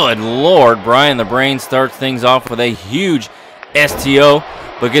good Lord, Brian the Brain starts things off with a huge STO,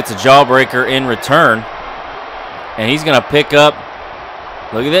 but gets a jawbreaker in return. And he's going to pick up,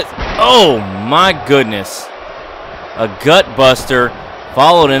 look at this. Oh my goodness. A gut buster,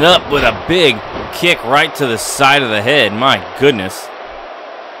 followed it up with a big kick right to the side of the head. My goodness.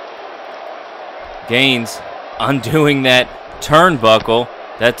 Gaines undoing that turnbuckle.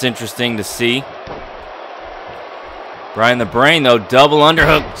 That's interesting to see. Brian the Brain, though, double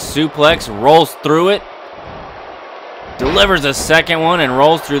underhook suplex, rolls through it. Delivers a second one and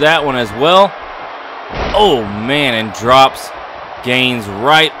rolls through that one as well. Oh, man, and drops Gaines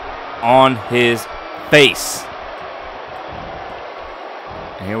right on his face.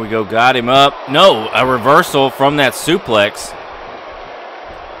 And here we go, got him up. No, a reversal from that suplex.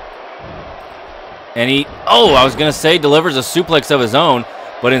 And he, I was going to say delivers a suplex of his own,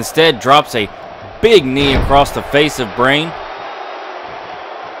 but instead drops a big knee across the face of Brain.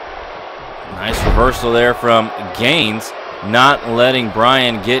 Nice reversal there from Gaines, not letting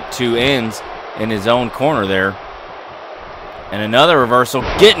Brian get to Ends in his own corner there. And another reversal,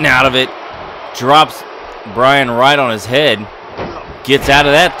 getting out of it, drops Brian right on his head. Gets out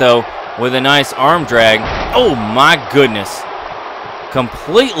of that, though, with a nice arm drag. Oh, my goodness.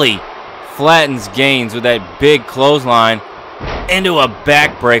 Completely flattens Gaines with that big clothesline into a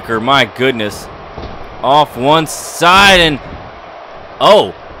backbreaker. My goodness. Off one side, and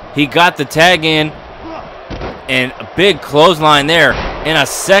he got the tag in, and a big clothesline there, and a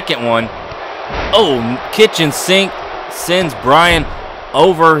second one. Kitchen sink sends Brian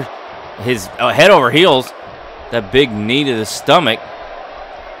over his head over heels. That big knee to the stomach.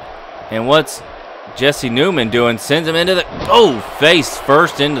 And what's Jesse Newman doing? Sends him into the face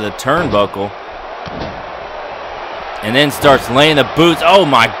first into the turnbuckle, and then starts laying the boots. Oh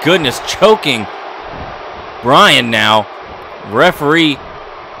my goodness, choking Brian now. Referee,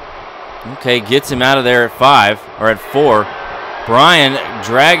 gets him out of there at 5 or at 4. Brian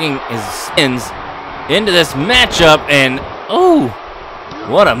dragging his Ends into this matchup, and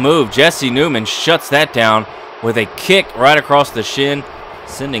what a move. Jesse Newman shuts that down with a kick right across the shin,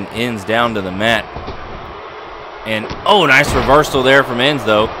 sending Ends down to the mat. And nice reversal there from Ends,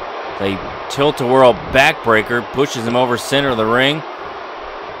 though. They tilt-a-whirl backbreaker, pushes him over center of the ring.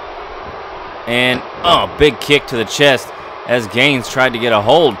 And big kick to the chest as Gaines tried to get a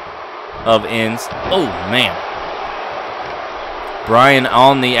hold of Ends. Oh man. Brian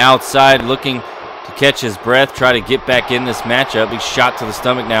on the outside looking to catch his breath, try to get back in this matchup. He's shot to the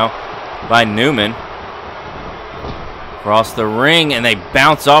stomach now by Newman. Across the ring, and they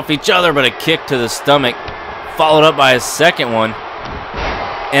bounce off each other, but a kick to the stomach, followed up by a second one.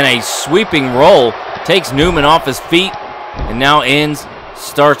 And a sweeping roll takes Newman off his feet, and now Ends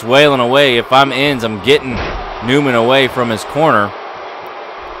starts wailing away. If I'm Ends, I'm getting Newman away from his corner.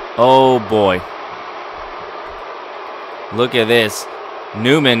 Oh boy. Look at this.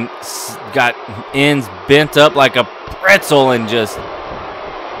 Newman got Ends bent up like a pretzel and just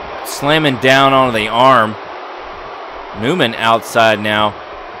slamming down onto the arm. Newman outside now,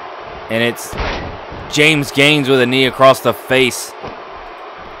 and it's James Gaines with a knee across the face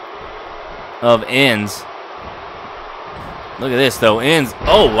of Ends. Look at this, though. Ends,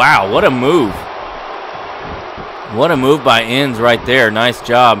 wow, what a move. What a move by Ends right there. Nice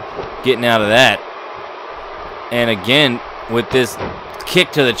job getting out of that. And again, with this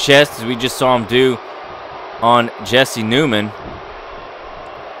kick to the chest, as we just saw him do on Jesse Newman.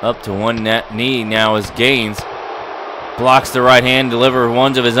 Up to one knee now as Gaines blocks the right hand, delivers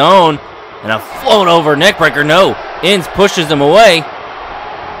ones of his own, and a float over neckbreaker. No, Inns pushes him away.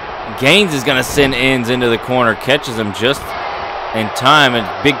 Gaines is going to send Inns into the corner. Catches him just in time.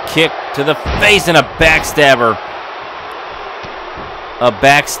 A big kick to the face and a backstabber. A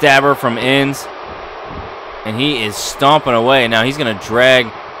backstabber from Inns. And he is stomping away. Now he's going to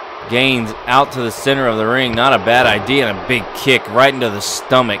drag Gaines out to the center of the ring. Not a bad idea. And a big kick right into the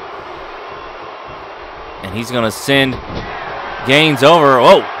stomach. And he's going to send Gaines over.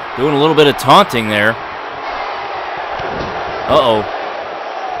 Oh, doing a little bit of taunting there. Uh-oh.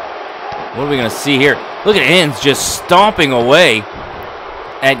 What are we going to see here? Look at Inns just stomping away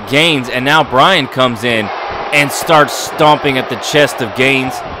at Gaines. And now Bryan comes in and starts stomping at the chest of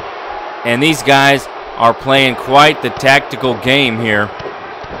Gaines. And these guys are playing quite the tactical game here.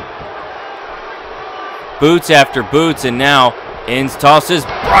 Boots after boots, and now Inns tosses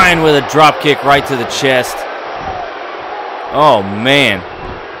Bryan with a drop kick right to the chest. Oh, man.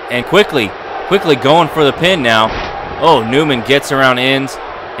 And quickly going for the pin now. Oh, Newman gets around Inns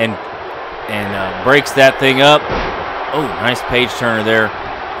and breaks that thing up. Oh, nice page turner there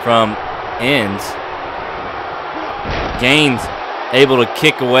from Inns. Gaines able to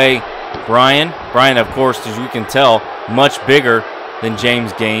kick away Bryan. Bryan, of course, as you can tell, much bigger than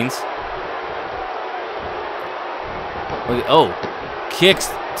James Gaines. Oh, kicks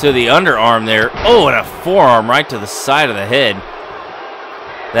to the underarm there. Oh, and a forearm right to the side of the head.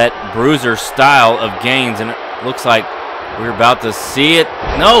 That bruiser style of Gaines, and it looks like we're about to see it.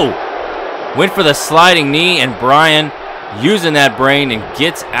 No! Went for the sliding knee, and Bryan using that brain and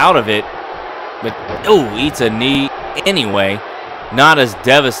gets out of it. But, oh, eats a knee anyway. Not as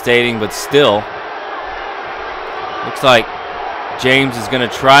devastating, but still. Looks like James is going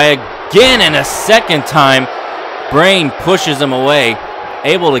to try again, and a second time. Brain pushes him away,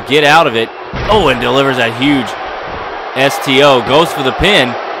 able to get out of it. Oh, and delivers a huge STO. Goes for the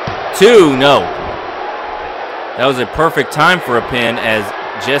pin. 2, no. That was a perfect time for a pin, as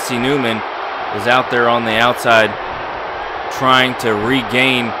Jesse Newman was out there on the outside trying to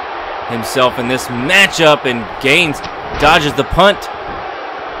regain himself in this matchup, and Gaines dodges the punt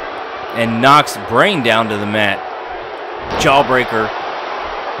and knocks Brain down to the mat. Jawbreaker.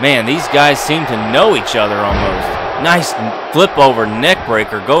 Man, these guys seem to know each other almost. Nice flip over neck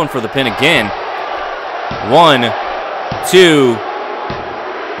breaker, going for the pin again. 1, 2.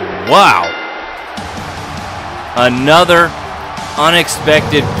 Wow. Another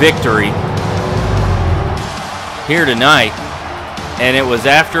unexpected victory here tonight. And it was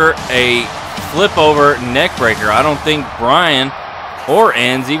after a flip over neck breaker. I don't think Bryan or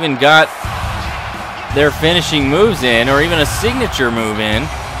Inns even got their finishing moves in, or even a signature move in.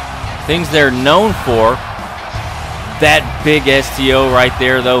 Things they're known for. That big STO right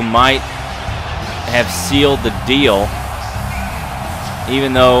there, though, might have sealed the deal.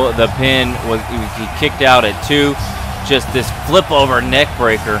 Even though the pin was, he kicked out at 2. Just this flip over neck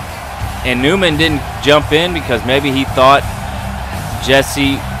breaker. And Newman didn't jump in because maybe he thought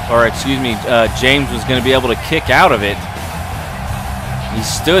James was going to be able to kick out of it. He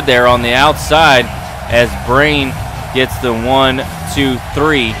stood there on the outside as Brain gets the 1, 2,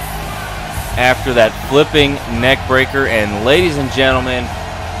 3 after that flipping neck breaker. And ladies and gentlemen,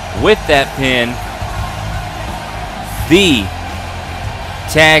 with that pin, the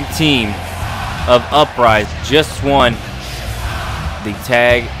tag team of Uprising just won the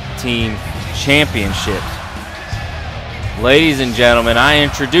tag team championship. Ladies and gentlemen, I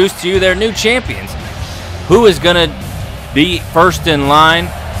introduce to you their new champions. Who is going to be first in line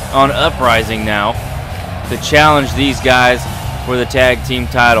on Uprising now to challenge these guys for the tag team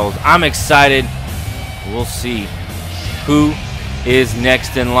titles? I'm excited. We'll see who is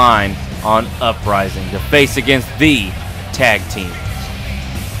next in line on Uprising to face against the tag team.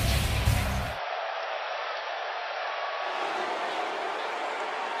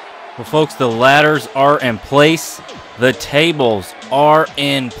 Well, folks, the ladders are in place. The tables are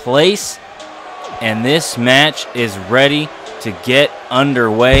in place. And this match is ready to get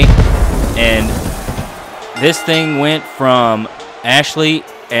underway. And this thing went from Ashley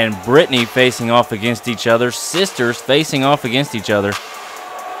and Brittany facing off against each other, sisters facing off against each other,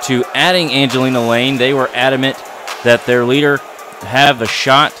 to adding Angelina Lane. They were adamant that their leader have a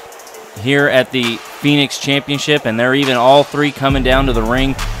shot here at the Phoenix Championship, and they're even all three coming down to the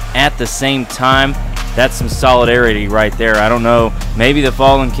ring at the same time. That's some solidarity right there. I don't know, maybe the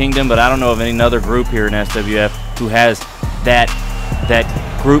Fallen Kingdom, but I don't know of any other group here in SWF who has that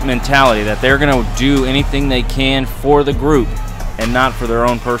group mentality, that they're going to do anything they can for the group and not for their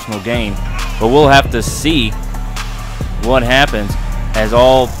own personal gain. But we'll have to see what happens as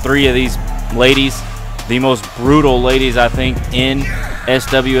all three of these ladies, the most brutal ladies I think in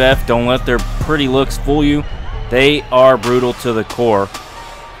SWF, don't let their pretty looks fool you. They are brutal to the core.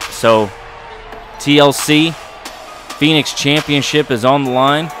 So, TLC, Phoenix Championship is on the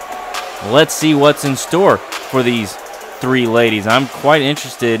line. Let's see what's in store for these three ladies. I'm quite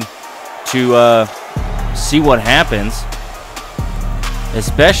interested to see what happens,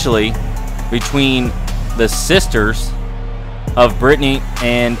 especially between the sisters of Brittany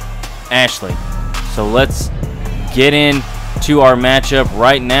and Ashley. So let's get into our matchup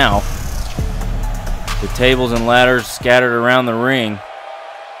right now. The tables and ladders scattered around the ring.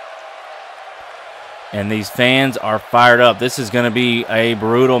 And these fans are fired up. This is going to be a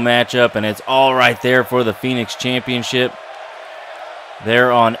brutal matchup, and it's all right there for the Phoenix Championship.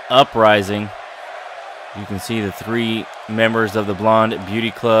 They're on Uprising. You can see the three members of the Blonde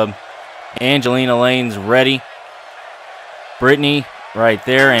Beauty Club. Angelina Lane's ready. Brittany right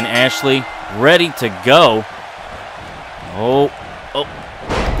there, and Ashley ready to go. Oh,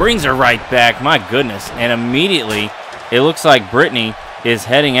 brings her right back. My goodness. And immediately, it looks like Brittany is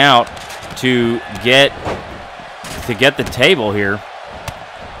heading out to get the table here.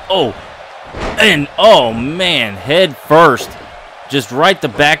 Oh, and oh man, head first. Just right the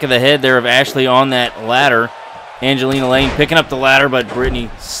back of the head there of Ashley on that ladder. Angelina Lane picking up the ladder, but Brittany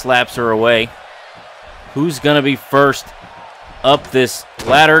slaps her away. Who's going to be first up this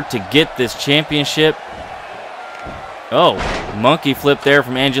ladder to get this championship? Oh, monkey flip there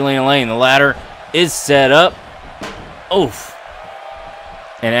from Angelina Lane. The ladder is set up. Oof.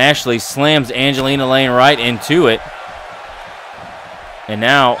 And Ashley slams Angelina Lane right into it. And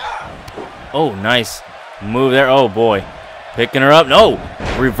now, oh, nice move there. Oh, boy. Picking her up. No,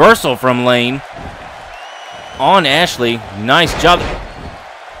 reversal from Lane on Ashley. Nice job.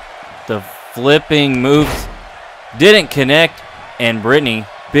 The flipping moves didn't connect. And Brittany,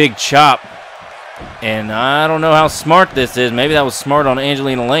 big chop. And I don't know how smart this is. Maybe that was smart on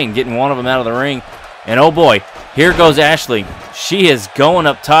Angelina Lane, getting one of them out of the ring. And oh boy, here goes Ashley. She is going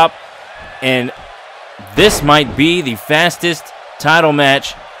up top. And this might be the fastest title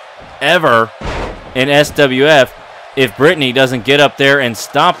match ever in SWF if Brittany doesn't get up there and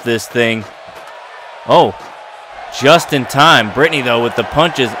stop this thing. Oh, just in time. Brittany, though, with the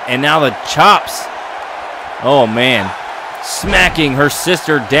punches and now the chops. Oh, man. Smacking her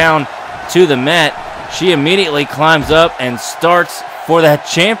sister down to the mat. She immediately climbs up and starts for that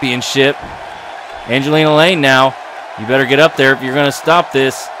championship. Angelina Lane now. You better get up there if you're going to stop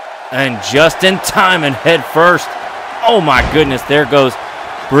this. And just in time and head first. Oh, my goodness. There goes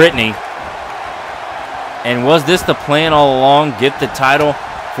Brittany. And was this the plan all along? Get the title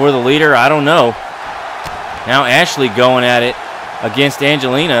for the leader? I don't know. Now Ashley going at it against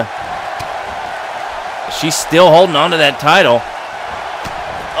Angelina. She's still holding on to that title.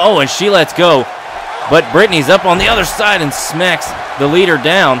 Oh, and she lets go. But Brittany's up on the other side and smacks the leader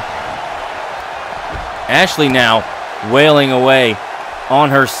down. Ashley now wailing away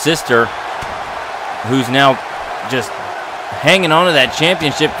on her sister, who's now just hanging on to that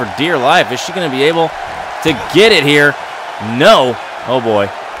championship for dear life. Is she going to be able to get it here? No. Oh boy.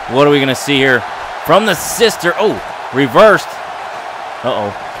 What are we going to see here from the sister? Oh, reversed. Uh-oh.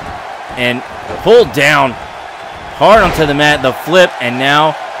 And pulled down hard onto the mat. The flip. And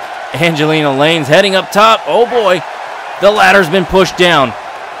now Angelina Lane's heading up top. Oh boy. The ladder's been pushed down.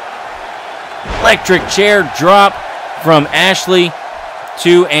 Electric chair drop from Ashley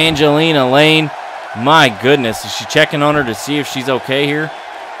to Angelina Lane. My goodness. Is she checking on her to see if she's okay here?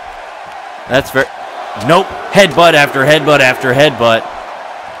 That's very... Nope. Headbutt after headbutt after headbutt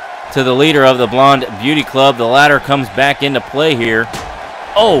to the leader of the Blonde Beauty Club. The ladder comes back into play here.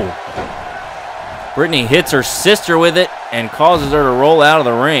 Oh. Brittany hits her sister with it and causes her to roll out of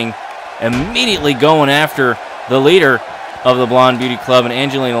the ring. Immediately going after the leader of the Blonde Beauty Club and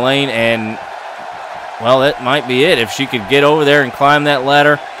Angelina Lane. And, well, that might be it. If she could get over there and climb that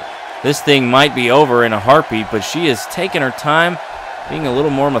ladder, this thing might be over in a heartbeat. But she is taking her time, being a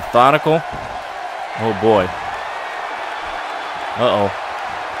little more methodical. Oh, boy.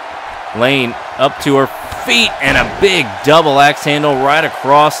 Uh-oh. Lane up to her feet and a big double axe handle right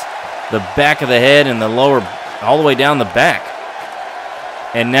across the back of the head and the lower, all the way down the back.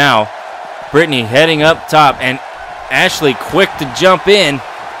 And now, Brittany heading up top, and Ashley quick to jump in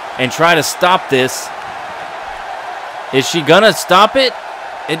and try to stop this. Is she going to stop it?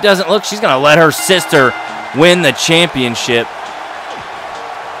 It doesn't look. She's going to let her sister win the championship.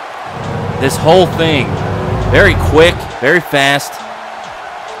 This whole thing, very quick, very fast.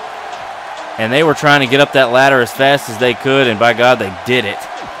 And they were trying to get up that ladder as fast as they could, and by God, they did it.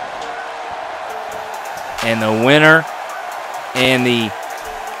 And the winner and the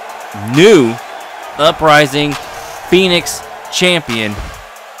new Uprising Phoenix champion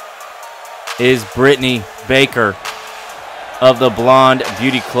is Brittany Baker of the Blonde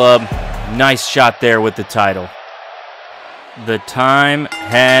Beauty Club. Nice shot there with the title. The time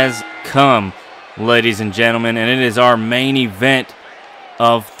has come, ladies and gentlemen, and it is our main event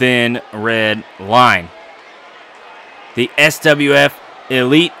of Thin Red Line. The SWF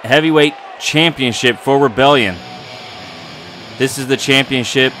Elite Heavyweight Championship for Rebellion. This is the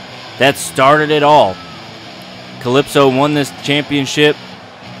championship that started it all. Calypso won this championship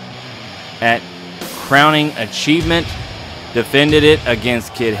at Crowning Achievement, defended it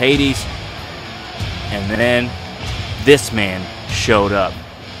against Kid Hades, and then this man showed up.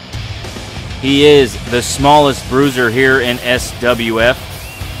 He is the smallest bruiser here in SWF,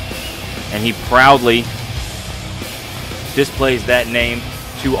 and he proudly displays that name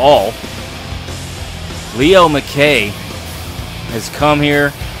to all. Leo McKay has come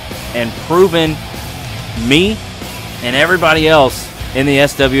here and proven me and everybody else in the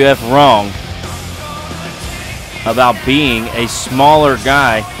SWF wrong about being a smaller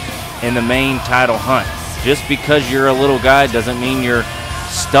guy in the main title hunt. Just because you're a little guy doesn't mean you're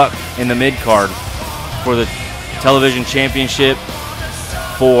stuck in the mid-card for the television championship,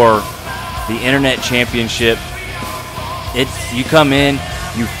 for the internet championship. You come in,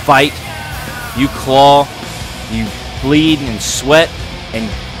 you fight, you claw, you bleed and sweat and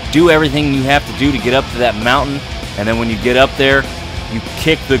do everything you have to do to get up to that mountain, and then when you get up there, you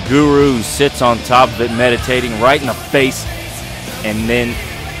kick the guru who sits on top of it meditating right in the face, and then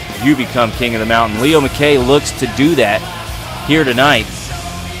you become king of the mountain. Leo McKay looks to do that here tonight,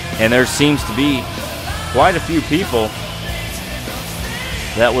 and there seems to be quite a few people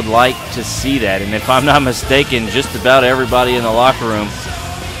that would like to see that. And if I'm not mistaken, just about everybody in the locker room,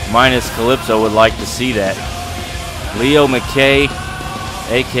 minus Calypso, would like to see that. Leo McKay,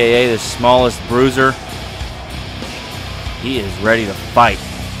 a.k.a. the smallest bruiser, he is ready to fight.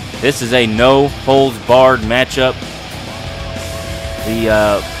 This is a no-holds-barred matchup.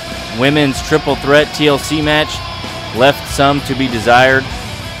 The women's triple threat TLC match left some to be desired.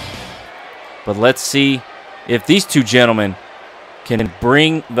 But let's see if these two gentlemen can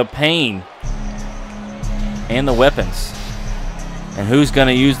bring the pain and the weapons, and who's going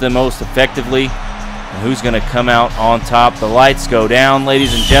to use them most effectively, and who's going to come out on top. The lights go down,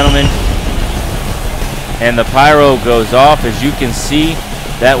 ladies and gentlemen, and the pyro goes off. As you can see,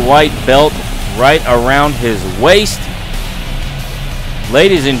 that white belt right around his waist.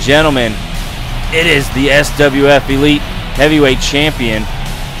 Ladies and gentlemen, it is the SWF Elite Heavyweight Champion,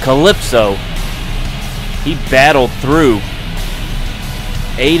 Calypso. He battled through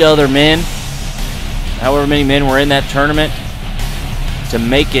 8 other men, however many men were in that tournament, to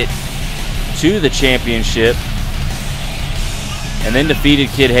make it to the championship, and then defeated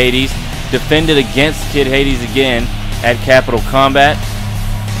Kid Hades, defended against Kid Hades again at Capital Combat,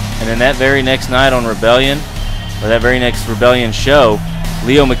 and then that very next night on Rebellion, or that very next Rebellion show,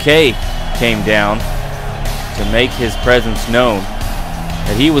 Leo McKay came down to make his presence known,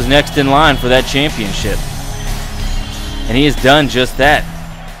 that he was next in line for that championship. And he has done just that.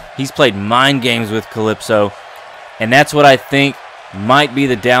 He's played mind games with Calypso, and that's what I think might be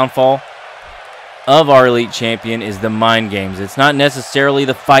the downfall of our Elite Champion, is the mind games. It's not necessarily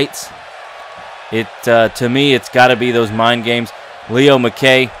the fights. To me, it's got to be those mind games. Leo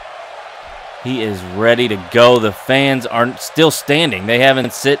McKay, he is ready to go. The fans are still standing. They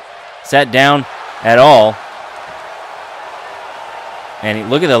haven't sat down at all. And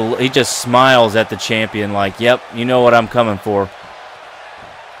look at he just smiles at the champion like, yep, you know what I'm coming for.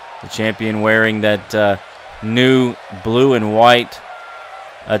 The champion wearing that new blue and white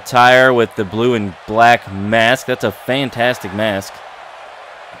attire with the blue and black mask. That's a fantastic mask.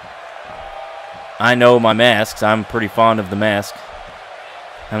 I know my masks. I'm pretty fond of the mask.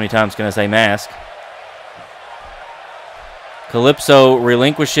 How many times can I say mask? Calypso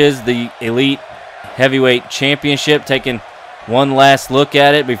relinquishes the Elite Heavyweight Championship, taking one last look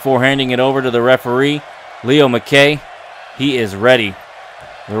at it before handing it over to the referee. Leo McKay, he is ready.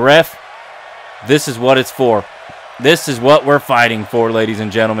 The ref, this is what it's for. This is what we're fighting for, ladies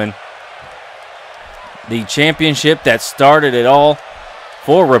and gentlemen. The championship that started it all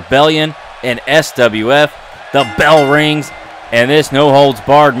for Rebellion and SWF. The bell rings, and this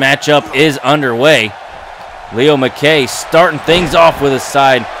no-holds-barred matchup is underway. Leo McKay starting things off with a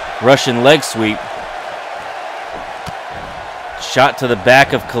side Russian leg sweep. Shot to the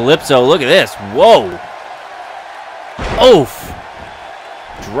back of Calypso. Look at this. Whoa. Oof.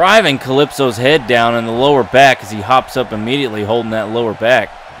 Driving Calypso's head down in the lower back as he hops up immediately, holding that lower back.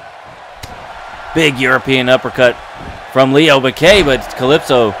 Big European uppercut from Leo McKay, but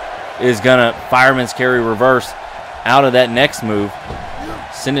Calypso is going to fireman's carry reverse out of that next move.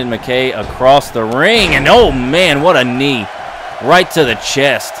 sending McKay across the ring. And oh man, what a knee. Right to the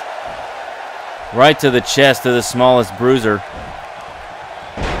chest. Right to the chest of the smallest bruiser.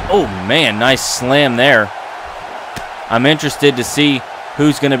 Oh man, nice slam there. I'm interested to see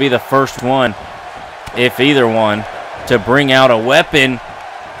who's going to be the first one, if either one, to bring out a weapon.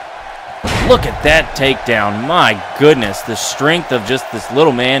 Look at that takedown. My goodness, the strength of just this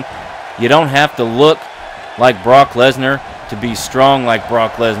little man. You don't have to look like Brock Lesnar to be strong like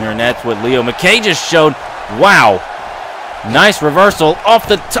Brock Lesnar, and that's what Leo McKay just showed. Wow. Nice reversal off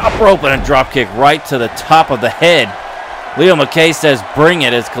the top rope and a drop kick right to the top of the head. Leo McKay says bring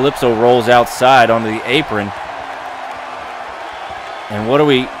it as Calypso rolls outside onto the apron. And what are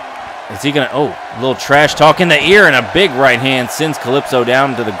we, is he going to, oh, a little trash talk in the ear and a big right hand sends Calypso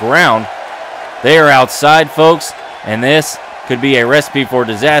down to the ground. They are outside, folks, and this could be a recipe for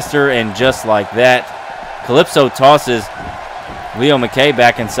disaster, and just like that, Calypso tosses Leo McKay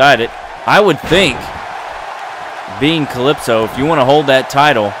back inside it. I would think, being Calypso, if you want to hold that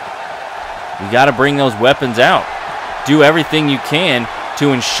title, you got to bring those weapons out. Do everything you can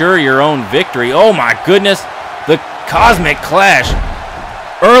to ensure your own victory. Oh my goodness, the Cosmic Clash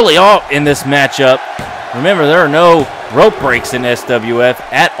early on in this matchup. Remember, there are no rope breaks in SWF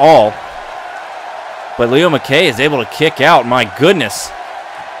at all. But Leo McKay is able to kick out. My goodness.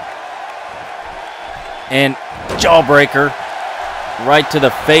 And jawbreaker right to the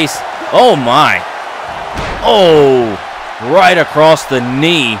face. Oh my. Oh, right across the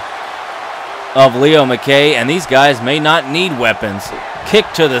knee of Leo McKay. And these guys may not need weapons. Kick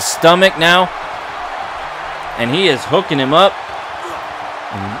to the stomach now. And he is hooking him up.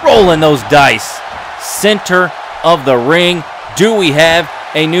 And rolling those dice. Center of the ring. Do we have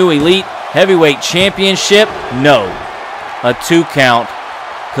a new Elite Heavyweight Championship? No. A 2 count.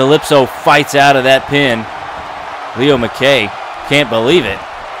 Calypso fights out of that pin. Leo McKay can't believe it.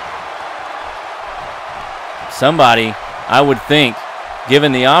 Somebody, I would think,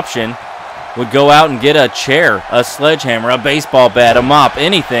 given the option, would go out and get a chair, a sledgehammer, a baseball bat, a mop,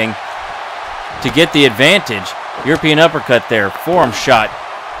 anything to get the advantage. European uppercut there, forearm shot.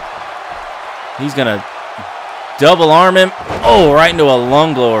 He's going to double arm him. Oh, right into a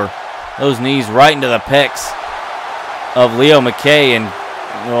lung blower. Those knees right into the pecs of Leo McKay, and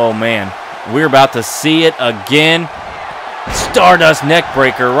oh man, we're about to see it again. Stardust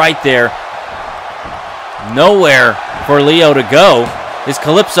neckbreaker right there. Nowhere for Leo to go. Is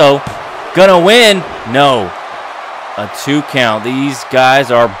Calypso gonna win? No. A 2 count. These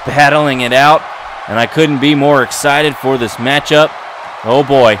guys are battling it out, and I couldn't be more excited for this matchup. Oh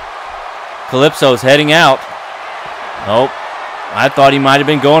boy. Calypso's heading out. Oh, I thought he might have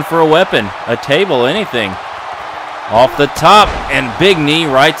been going for a weapon, a table, anything. Off the top, and big knee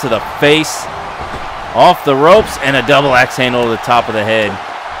right to the face. Off the ropes, and a double axe handle to the top of the head.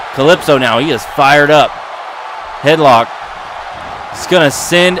 Calypso now, he is fired up. Headlock. He's going to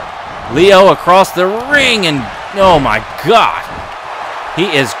send Leo across the ring, and oh my God. He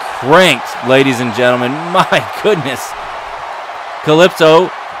is cranked, ladies and gentlemen. My goodness. Calypso,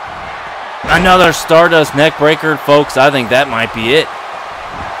 another Stardust neckbreaker, folks. I think that might be it.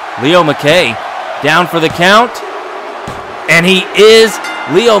 Leo McKay down for the count. And he is.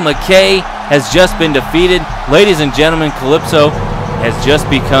 Leo McKay has just been defeated. Ladies and gentlemen, Calypso has just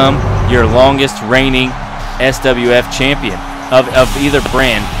become your longest reigning SWF champion of either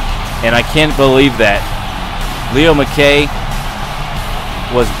brand. And I can't believe that. Leo McKay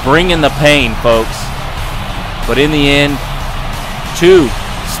was bringing the pain, folks. But in the end, 2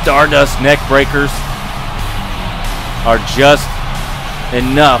 Stardust neckbreakers are just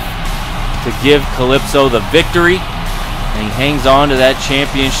enough to give Calypso the victory. And he hangs on to that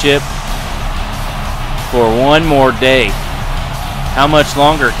championship for one more day. How much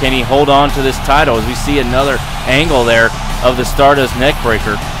longer can he hold on to this title? As we see another angle there of the Stardust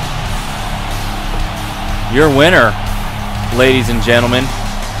neckbreaker. Your winner, ladies and gentlemen,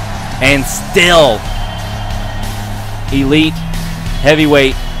 and still Elite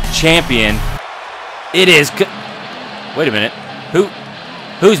Heavyweight Champion. It is. Wait a minute.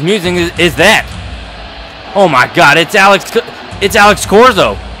 Whose music is that? Oh my God! It's Alex. It's Alex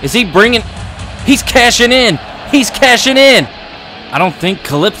Corzo. Is he bringing? He's cashing in. He's cashing in. I don't think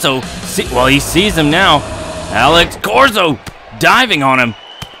Calypso. Well, he sees him now. Alex Corzo diving on him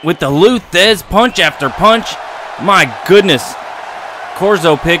with the Luthez punch after punch. My goodness.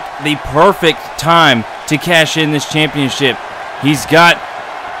 Corzo picked the perfect time to cash in this championship. He's got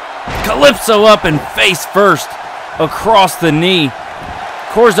Calypso up and face first across the knee.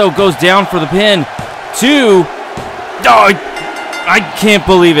 Corzo goes down for the pin. 2. Oh, I can't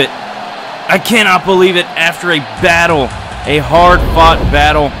believe it. I cannot believe it. After a battle a hard-fought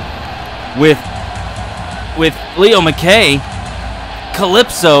battle with Leo McKay.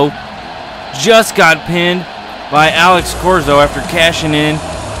 Calypso just got pinned by Alex Corzo after cashing in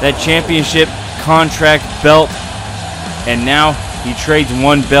that championship contract belt, and now he trades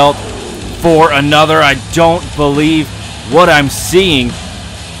one belt for another. I don't believe what I'm seeing.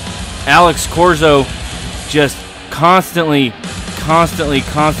 Alex Corzo just constantly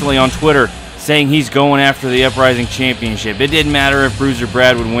on Twitter saying he's going after the Uprising Championship. It didn't matter if Bruiser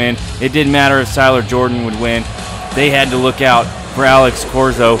Brad would win. It didn't matter if Siler Jordan would win. They had to look out for Alex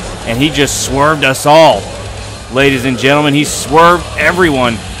Corzo, and he just swerved us all. Ladies and gentlemen, he swerved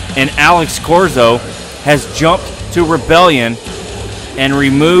everyone, and Alex Corzo has jumped to Rebellion and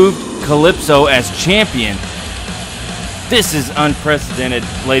removed Calypso as champion. This is unprecedented,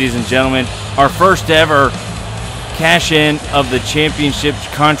 ladies and gentlemen. Our first ever cash-in of the championship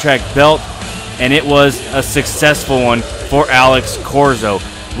contract belt, and it was a successful one for Alex Corzo.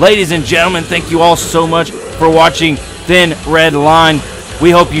 Ladies and gentlemen, thank you all so much for watching Thin Red Line. We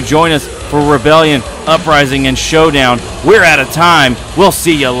hope you join us for Rebellion, Uprising, and Showdown. We're out of time. We'll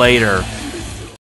see you later.